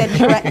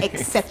 etc.,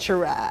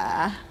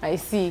 etc. I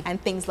see. And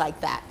things like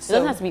that. So it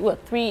doesn't have to be,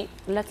 what, 3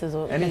 letters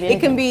or Anything. it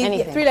can be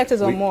anything. 3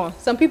 letters or more.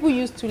 Some people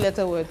use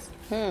 2-letter words.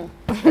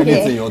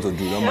 Anything you want to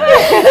do, don't mind.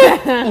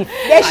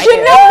 There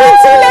should not be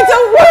 2-letter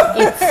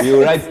words.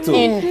 You write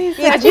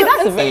 2. Actually,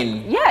 that's a very,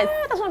 yeah,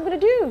 that's what I'm going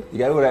to do. You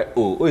gotta write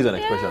O. O is an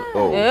expression.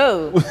 O.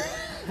 Oh.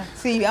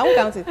 See, I won't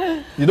count it.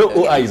 You know,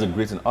 OI is a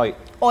greeting. Oi.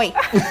 Oi.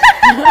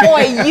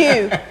 Oi,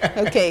 you.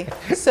 Okay,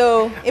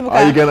 so, Ibuka,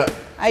 Are you gonna?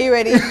 are you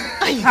ready?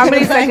 How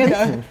many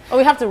seconds? Oh,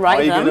 we have to write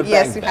Are you them? gonna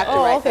Yes, bang we that? have to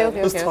write them.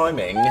 okay. Who's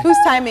timing? Who's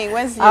timing?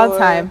 When's your... I'll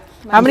time.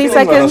 How many I'm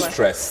feeling rather seconds?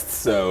 stressed,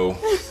 so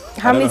I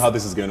How don't many? know how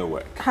this is going to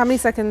work. How many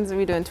seconds are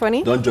we doing?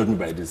 20? Don't judge me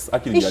by this.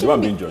 Actually, It you're the one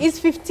should being be, judged. it's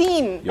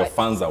 15. Your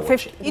fans are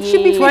watching. It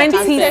should be 20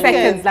 15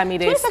 seconds,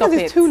 Lamide. 20 Stop seconds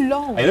it. is too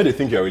long. I know they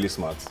think you're really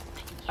smart.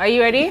 Are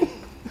you ready?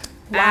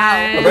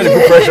 I'm ready to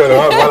put pressure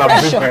while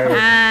I'm doing my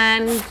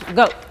And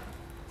go.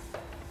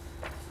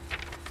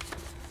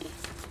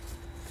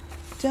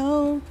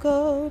 Don't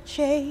go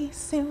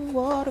chasing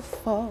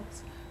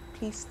waterfalls.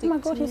 Please stick Oh my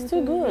God, to he's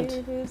too the good.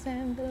 rivers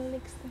and the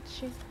lakes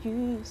that you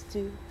used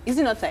to. Is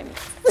it not timing?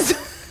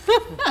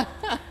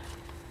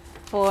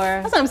 4,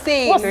 That's what I'm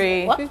saying.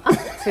 3, What? 2,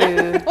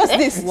 What's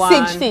this?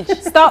 1. Sage.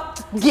 Sage. Stop.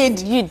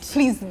 Gid.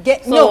 Please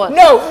get. So No, what?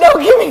 no,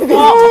 give me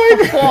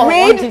this. Four.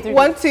 Read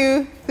 1,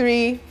 2,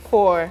 3,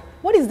 4.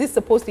 What is this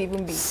supposed to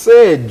even be?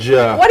 Sage.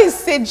 What is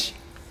sage?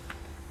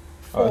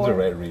 I want to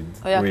write read.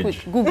 Oh, yeah, Read.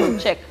 quick. Google,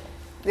 check.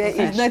 There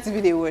is not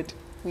even a word.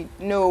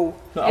 No.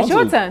 No, I It's want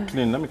your to turn.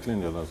 Clean. Let me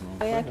clean the last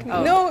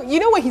one. No, you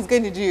know what he's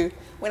going to do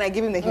when I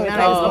give him the human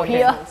Oh,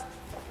 here.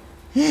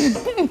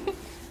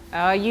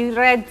 Are you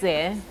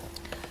ready?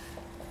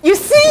 You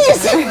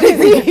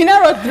see, you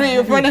now wrote 3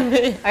 in front of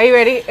me. Are you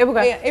ready?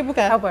 Ibuka. Yeah,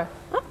 Ibuka. Help her.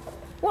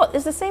 What?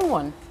 It's the same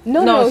one.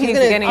 No, she's he's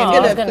gonna, getting he's it. gonna I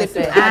was gonna flip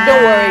say. it.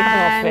 Don't worry.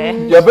 Not fair.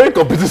 You're very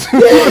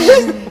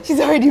competitive. She's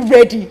already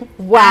ready.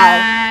 Wow.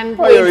 And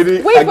Are you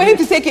ready? Wait for him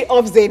to take it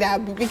off,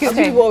 Zainab, because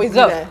Okay, people always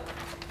go. do that.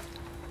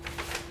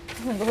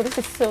 Oh my God, this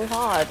is so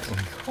hard.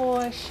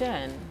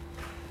 caution.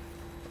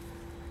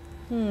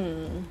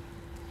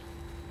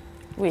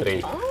 Wait.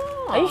 3.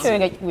 Are you sure?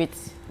 Wait,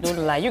 don't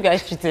lie. You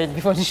guys cheated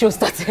before the show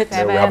started.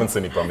 Yeah, we haven't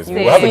seen it, promise me.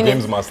 You've We have a seen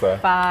games master,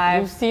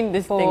 5, You've seen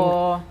this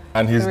 4,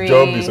 and his 3,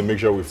 job is to make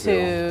sure we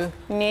fail. 2,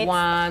 thing.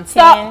 1.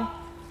 Stop.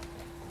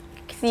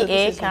 So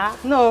this is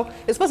C-A-K. No,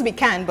 it's supposed to be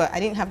can, but I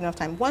didn't have enough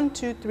time. 1,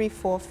 2, 3,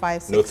 4,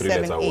 5, 6, No 7,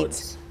 3-letter 8.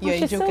 words. You're a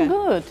She's joker. so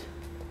good.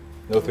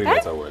 No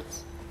 3-letter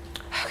words.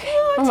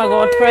 Oh my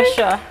God,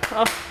 pressure.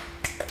 Oh,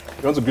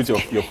 You want to greet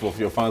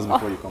your fans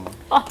before you come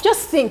on?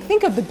 Just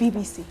think of the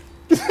BBC.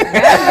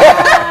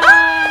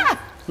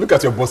 Look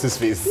at your boss's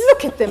face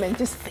Look at them and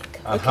just think.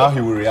 and how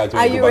he will react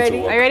when Are you you go back ready?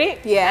 to work. Are you ready?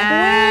 Yeah.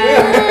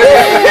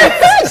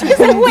 She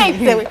said, wait.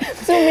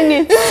 2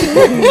 minutes.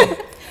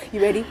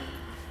 You ready?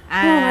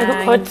 oh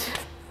my God.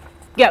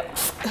 Go.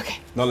 Okay.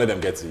 Don't let them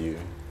get to you.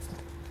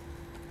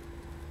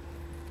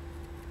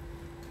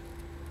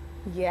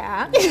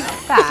 Yeah.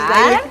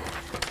 Fine.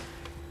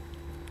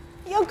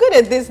 You're good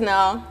at this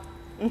now.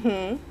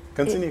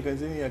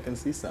 Continue. I can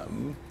see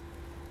some.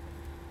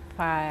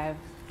 5,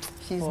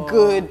 She's 4,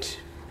 good.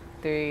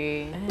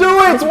 3, Do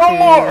it! One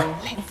more!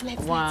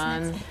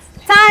 1.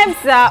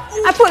 Time's up.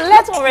 I put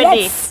let's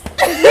already.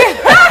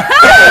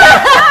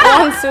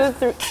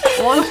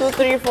 1, 2,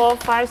 3, 4,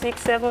 5,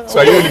 6, 7. So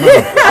are you really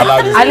going to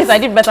allow this? At least I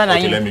did better than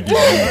Okay, you. let me give you.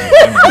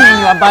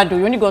 You are bad though.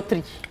 You only got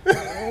 3.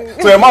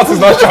 So your mouth is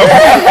not sharp.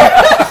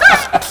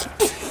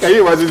 Can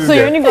you imagine this So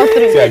you guy? only got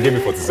 3. See, I gave you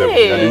 47.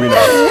 Hey. You're the winner.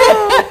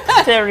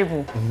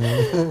 Terrible.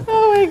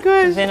 Oh my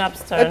gosh.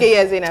 Zainab's turn. Okay,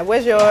 yeah, Zainab.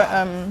 Where's your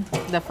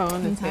The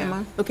phone is here.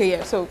 timer? Okay,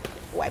 yeah. So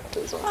wipe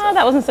those ones. Oh,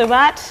 that wasn't so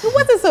bad. It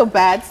wasn't so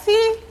bad.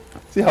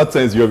 See how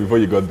tense you were before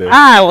you got there.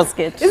 I was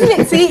scared. Isn't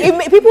it? See,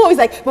 people always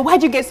like, but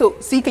why'd you get so?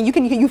 See,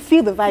 you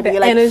feel the vibe. The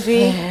You're like,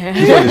 energy.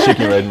 This one is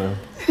shaking right now.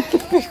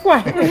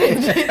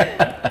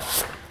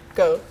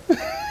 go.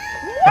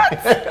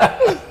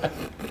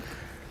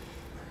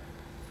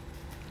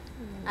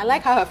 I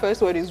like how her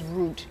first word is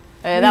rude.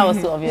 That was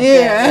so obvious.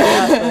 Yeah.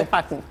 That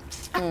was so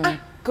impacting.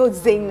 Go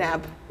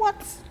Zainab.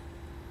 What?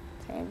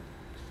 10,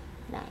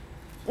 9,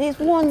 There's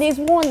one.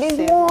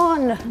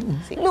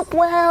 7, Look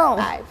well.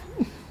 5,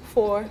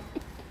 4,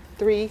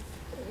 3,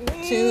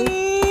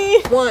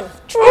 2, 1.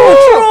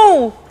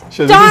 True.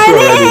 She already. 4.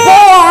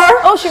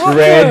 Oh, she wrote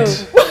red. 2.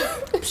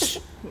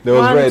 There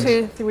was 1, red.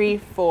 2, 3,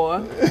 4.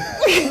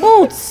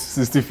 Boots.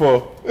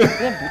 64. Do you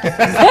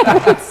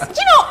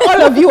know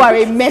all of you are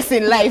a mess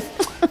in life?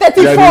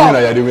 34,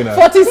 You're the winner.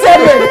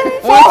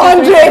 47,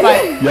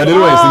 400. You're the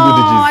one in single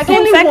digits. I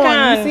came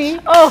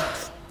second. Oh.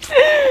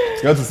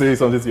 You want to say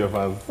something to your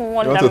fans?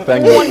 Wonderful. You want to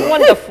thank them?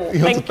 Wonderful.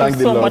 You want to thank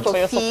you so the much Lord. for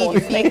your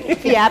support. Thank you.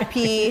 Be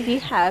happy. Be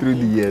happy. Through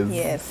the years.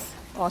 Yes.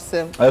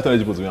 Awesome. I just wanted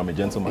people to know I'm a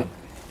gentleman.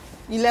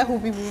 You let who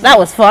people. That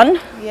was fun.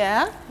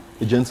 Yeah.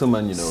 A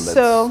gentleman, you know.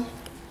 So,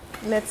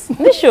 let's.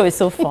 This show is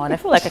so fun. I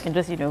feel like I can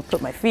just,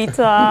 put my feet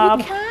up.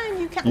 You can.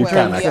 You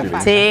can, actually. You're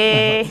fine.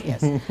 Tea.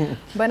 Yes.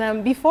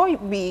 But before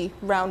we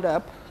round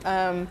up,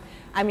 I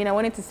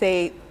wanted to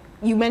say,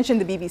 you mentioned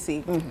the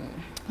BBC.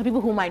 For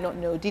people who might not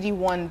know, Didi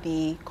won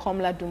the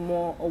Comla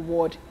Dumont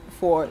Award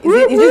for. Is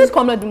this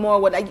Comla Dumont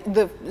Award?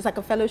 It's like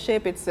a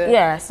fellowship. It's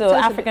so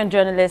African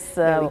journalists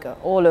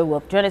all over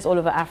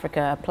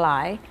Africa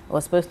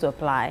was supposed to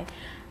apply,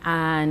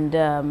 and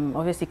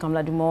obviously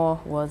Comla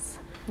Dumont was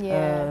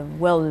a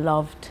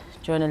well-loved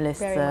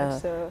journalist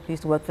who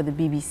used to work for the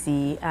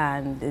BBC,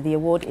 and the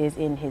award is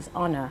in his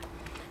honor.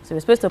 So we're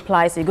supposed to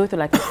apply. So you go through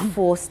like a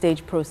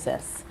 4-stage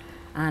process,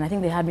 and I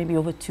think they had maybe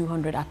over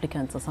 200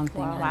 applicants or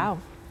something. Wow.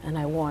 And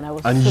I won. I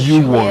was and so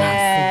you shocked. won.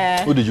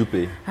 Yeah. Who did you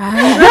pay?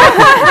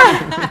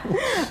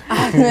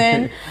 And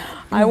then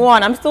I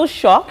won. I'm still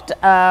shocked,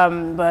 but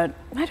I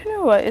don't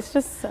know. It's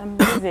just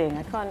amazing.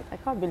 I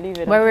can't believe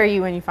it. Where were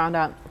you when you found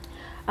out?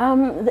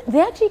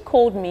 They actually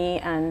called me,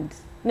 and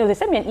they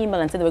sent me an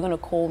email and said they were going to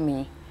call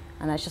me,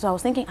 and I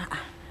was thinking, why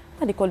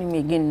are they calling me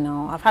again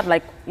now? I've had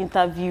like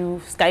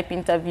Skype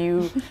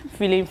interview,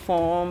 filling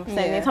form,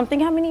 sending something.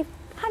 How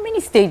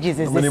many stages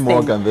is this? How many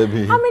more can there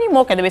be? How many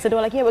more can there be? So they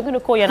were like, yeah, we're going to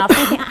call you. And I was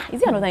thinking,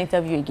 is there another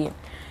interview again?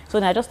 So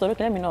then I just thought,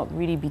 okay, let me not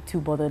really be too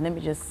bothered. Let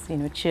me just,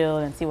 chill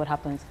and see what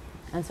happens.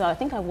 And so I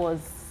think I was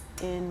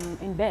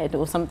in bed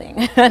or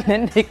something. And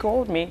then they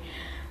called me.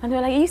 And they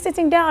were like, are you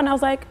sitting down? I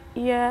was like,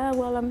 yeah,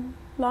 well, I'm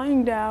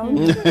lying down.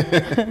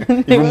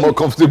 Even more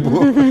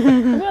comfortable.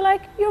 They were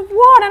like, you've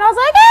won. And I was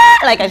like, ah!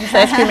 Like I just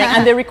started screaming.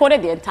 And they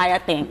recorded the entire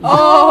thing.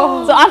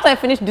 Oh. So after I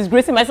finished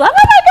disgracing myself, oh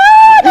my God!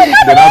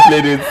 Then I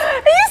played it. Are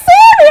you serious?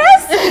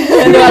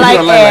 And they were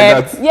like,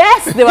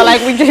 yes. They were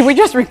like, we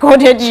just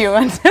recorded you.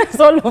 And it's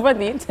all over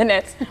the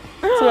internet.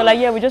 So they were like,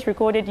 yeah, we just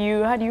recorded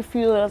you. How do you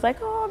feel? I was like,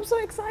 oh, I'm so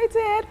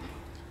excited.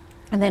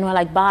 And then we're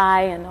like,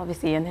 bye, and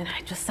obviously, and then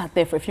I just sat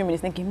there for a few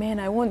minutes thinking, man,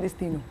 I want this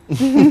thing. I was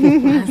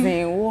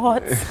saying,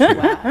 what?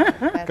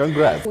 Wow.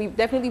 Congrats. We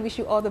definitely wish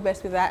you all the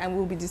best with that, and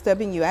we'll be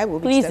disturbing you. I will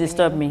be Please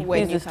disturbing you.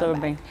 Please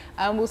disturb me.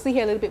 We'll see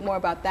here a little bit more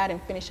about that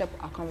and finish up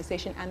our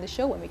conversation and the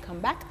show when we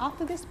come back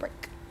after this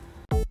break.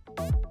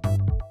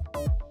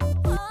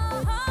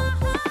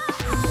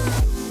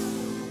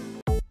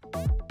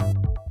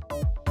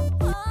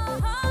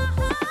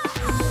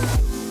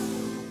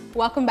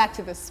 Welcome back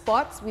to The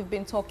Spots. We've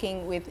been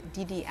talking with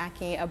Didi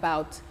Akinyelure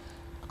about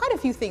quite a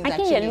few things,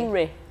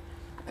 Akinyelure.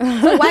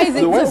 So why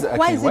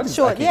is it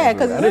short? Yeah,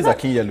 because it's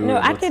Akinyelure. No,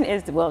 Akin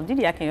is,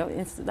 Didi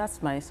Akinyelure,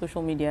 that's my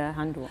social media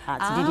handle,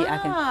 Didi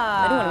Akin.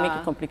 I don't want to make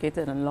it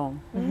complicated and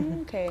long.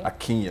 Okay.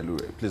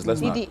 Akinyelure. Please,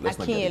 let's Didi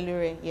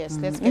Akinyelure. Yes,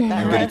 let's get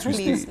that right,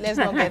 please. Let's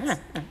not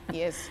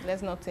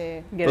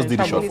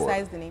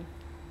publicize the name.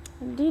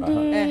 Didi.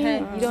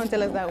 You don't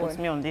tell us that one. Puts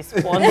me on the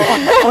spot.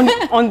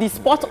 on the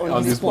spot.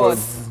 On the spot.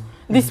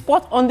 The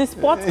spot on the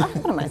spot.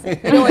 What am I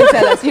saying? You don't want to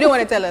tell us. You don't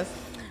want to tell us.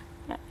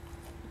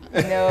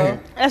 No.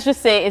 Let's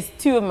just say it's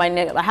two of my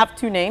names. I have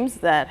two names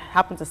that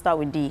happen to start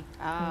with D.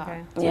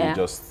 Okay.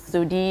 Yeah.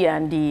 So D,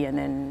 and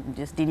then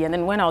just Didi. And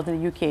then when I was in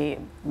the UK,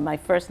 my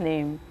first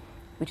name,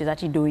 which is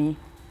actually Doi,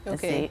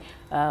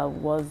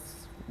 was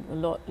a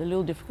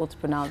little difficult to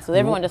pronounce. So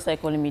everyone just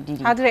started calling me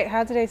Didi. How did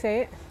they say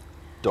it?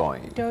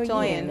 Doing.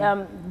 Doing.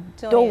 Or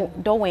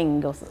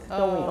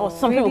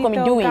some people call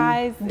me doing.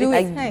 Like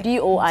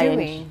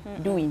D-O-I-N.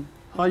 Doing.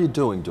 How are you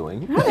doing?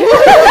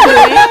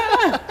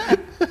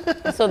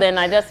 So then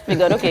I just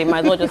figured, okay, might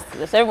as well just.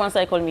 So everyone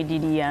started calling me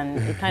Didi, and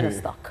it kind of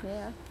stuck.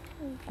 Yeah.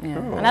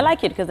 Cool. And I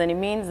like it because then it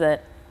means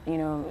that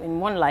in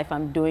one life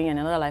I'm doing, and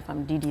in another life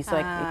I'm Didi. So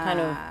it kind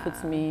of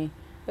puts me.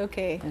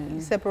 Okay. You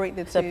separate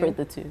the two. Separate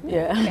the two.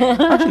 Yeah.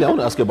 Actually, I want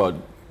to ask you about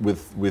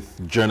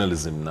with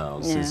journalism now,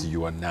 since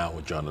you are now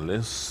a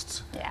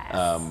journalist. Yes.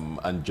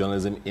 And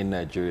journalism in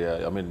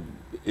Nigeria. I mean,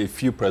 a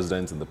few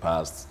presidents in the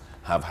past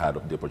have had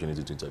the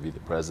opportunity to interview the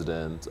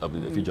president. A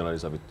few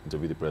journalists have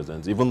interviewed the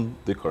president. Even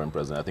the current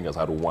president, I think, has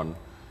had one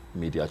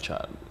media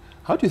chat.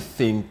 How do you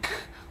think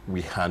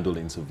we handle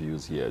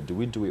interviews here? Do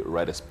we do it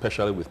right,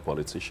 especially with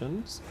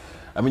politicians?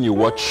 I mean, you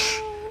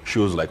watch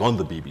shows like on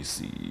the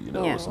BBC,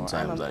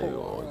 sometimes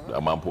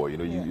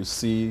Amampo, you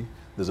see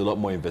there's a lot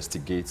more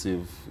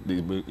investigation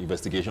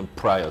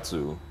prior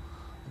to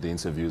the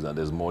interviews, and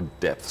there's more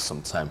depth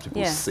sometimes,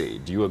 people say.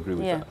 Do you agree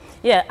with that?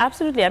 Yeah,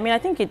 absolutely. I mean, I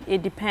think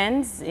it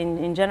depends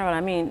in general.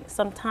 I mean,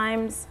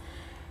 sometimes,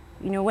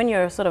 when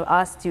you're sort of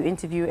asked to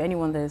interview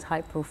anyone that is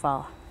high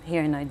profile,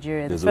 here in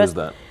Nigeria. There's always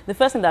that. The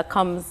first thing that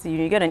comes,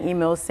 you get an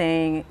email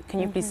saying, can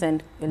you please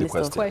send a list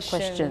of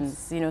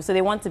questions? You know, so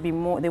they want to be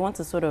more, they want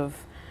to sort of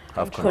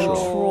have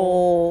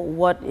control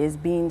what is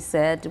being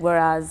said.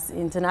 Whereas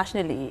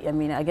internationally, I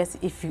mean, I guess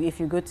if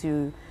you go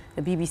to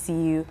the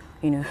BBC,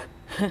 you know,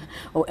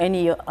 or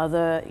any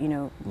other, you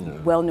know,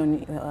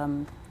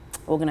 well-known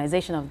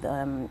organization of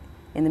the,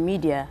 in the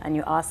media, and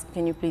you ask,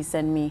 can you please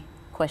send me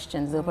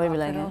questions? They'll probably be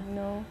like,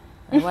 no.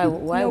 Why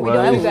would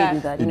we do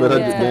that? You better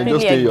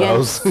just stay in your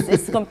house.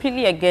 It's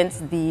completely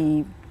against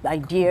the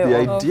idea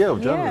of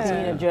journalism.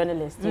 Being a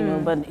journalist, you know.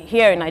 But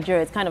here in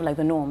Nigeria, it's kind of like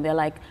the norm. They're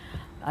like,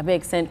 I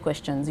beg, send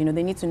questions. You know,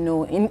 they need to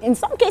know. In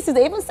some cases,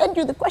 they even send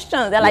you the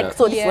questions. They're like,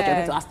 so this is what you're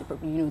going to ask the,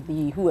 you know,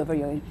 the whoever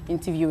you're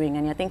interviewing,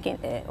 and you're thinking,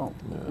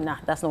 nah,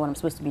 that's not what I'm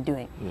supposed to be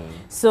doing.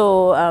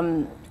 So,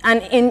 and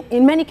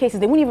in many cases,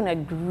 they won't even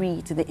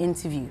agree to the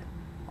interview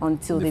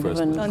until they've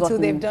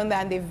done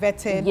that and they've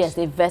vetted. Yes,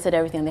 they've vetted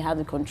everything. They have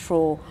the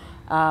control.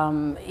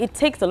 It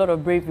takes a lot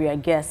of bravery, I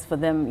guess, for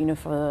them, you know,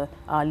 for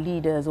our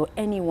leaders or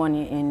anyone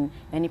in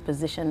any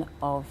position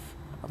of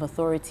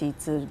authority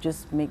to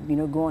just make, you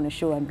know, go on a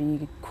show and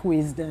be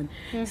quizzed. And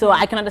so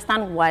I can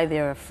understand why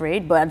they're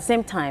afraid, but at the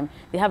same time,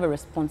 they have a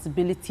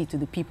responsibility to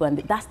the people, and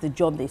that's the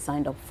job they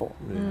signed up for.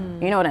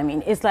 You know what I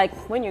mean? It's like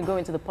when you go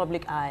into the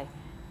public eye,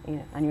 you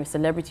know, and you're a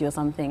celebrity or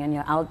something, and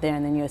you're out there,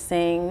 and then you're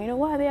saying, you know,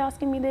 why are they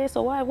asking me this,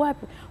 or why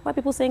are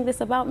people saying this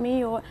about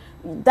me? Or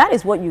that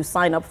is what you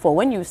sign up for.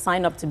 When you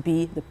sign up to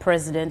be the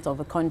president of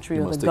a country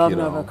or the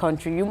governor of a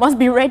country, you must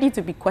be ready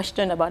to be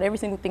questioned about every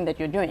single thing that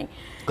you're doing.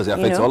 Because it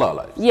affects all our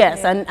lives.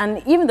 Yes,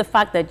 and even the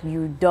fact that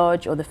you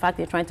dodge, or the fact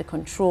that you're trying to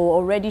control,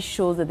 already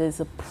shows that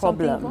there's a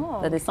problem,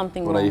 that there's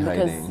something wrong.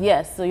 Because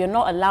yes, so you're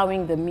not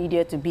allowing the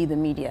media to be the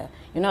media.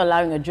 You're not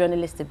allowing a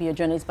journalist to be a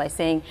journalist by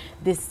saying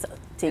these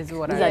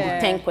are the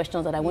 10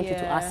 questions that I want you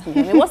to ask me.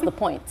 I mean, what's the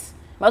point?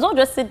 Might as well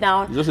just sit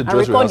down and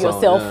record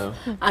yourself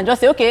and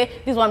just say, okay,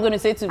 this is what I'm going to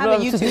say to have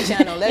a YouTube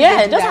channel.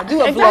 Let's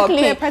do a vlog.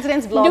 Play a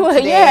president's vlog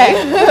today.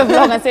 Do a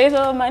vlog and say,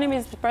 so my name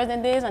is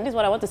President this, and this is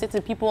what I want to say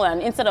to people.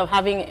 And instead of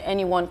having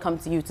anyone come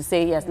to you to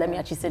say, yes, let me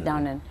actually sit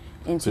down and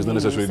interview. So it's not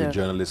necessarily the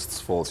journalist's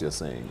fault, you're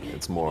saying?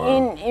 It's more...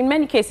 In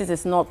many cases,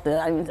 it's not the...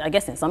 I mean, I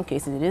guess in some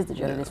cases, it is the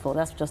journalist's fault.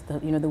 That's just the,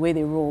 you know, the way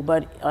they roll.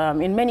 But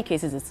in many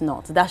cases, it's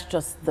not. That's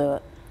just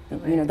the...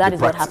 You know, that is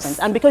what happens.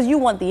 And because you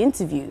want the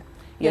interview,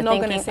 you're not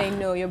going to say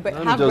no.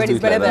 Half bread is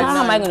better than none.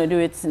 How am I going to do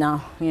it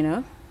now, you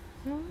know?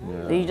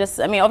 So you just...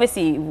 I mean,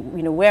 obviously,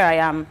 you know, where I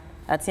am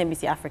at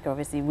MEC Africa,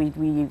 obviously,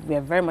 we are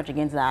very much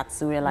against that.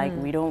 So we're like,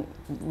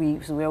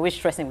 so we're always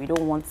stressing,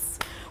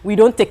 we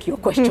don't take your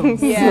questions.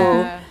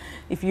 So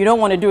if you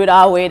don't want to do it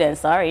our way, then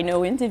sorry,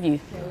 no interview.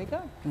 There we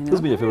go. You know? Who's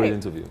been your favorite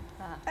interview?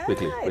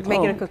 Quickly.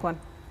 Make it a quick one.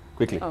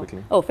 Quickly.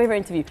 Oh, favorite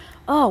interview.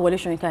 Oh, Wale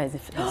Soyinka is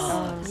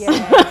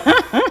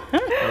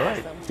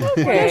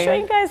Wale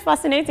Soyinka is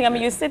fascinating. I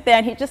mean, you sit there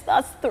and he just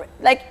starts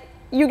like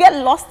you get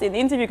lost in the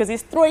interview because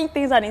he's throwing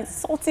things and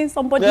insulting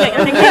somebody. Like,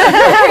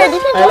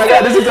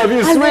 this interview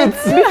is sweet.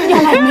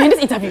 Yeah, like, man, this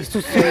interview is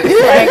too sweet.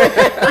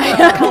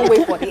 I can't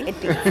wait for the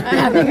edit.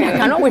 I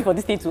cannot wait for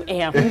this thing to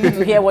air,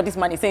 to hear what this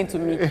man is saying to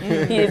me.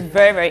 He is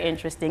very, very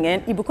interesting.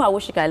 And Ibukun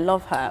Awoshika, I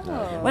love her.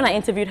 When I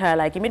interviewed her,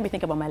 like, it made me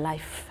think about my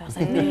life. I was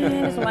like,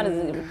 man, this woman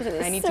is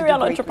a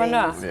serial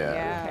entrepreneur.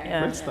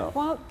 Great stuff.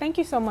 Well, thank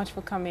you so much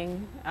for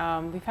coming.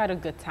 We've had a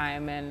good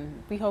time,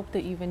 and we hope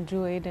that you've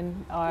enjoyed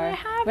and are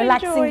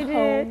relaxing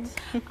home.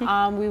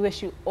 We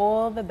wish you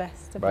all the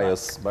best. Buy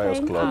us clothes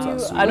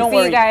and suits. I don't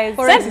worry, guys.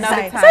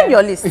 Send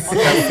your list.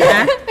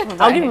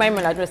 I'll give you my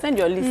email address. Send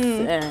your list.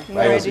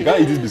 You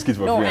can't eat this biscuit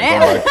for free.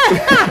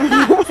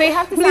 So you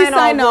have to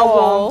sign our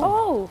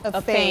wall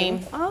of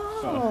fame.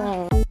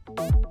 Oh.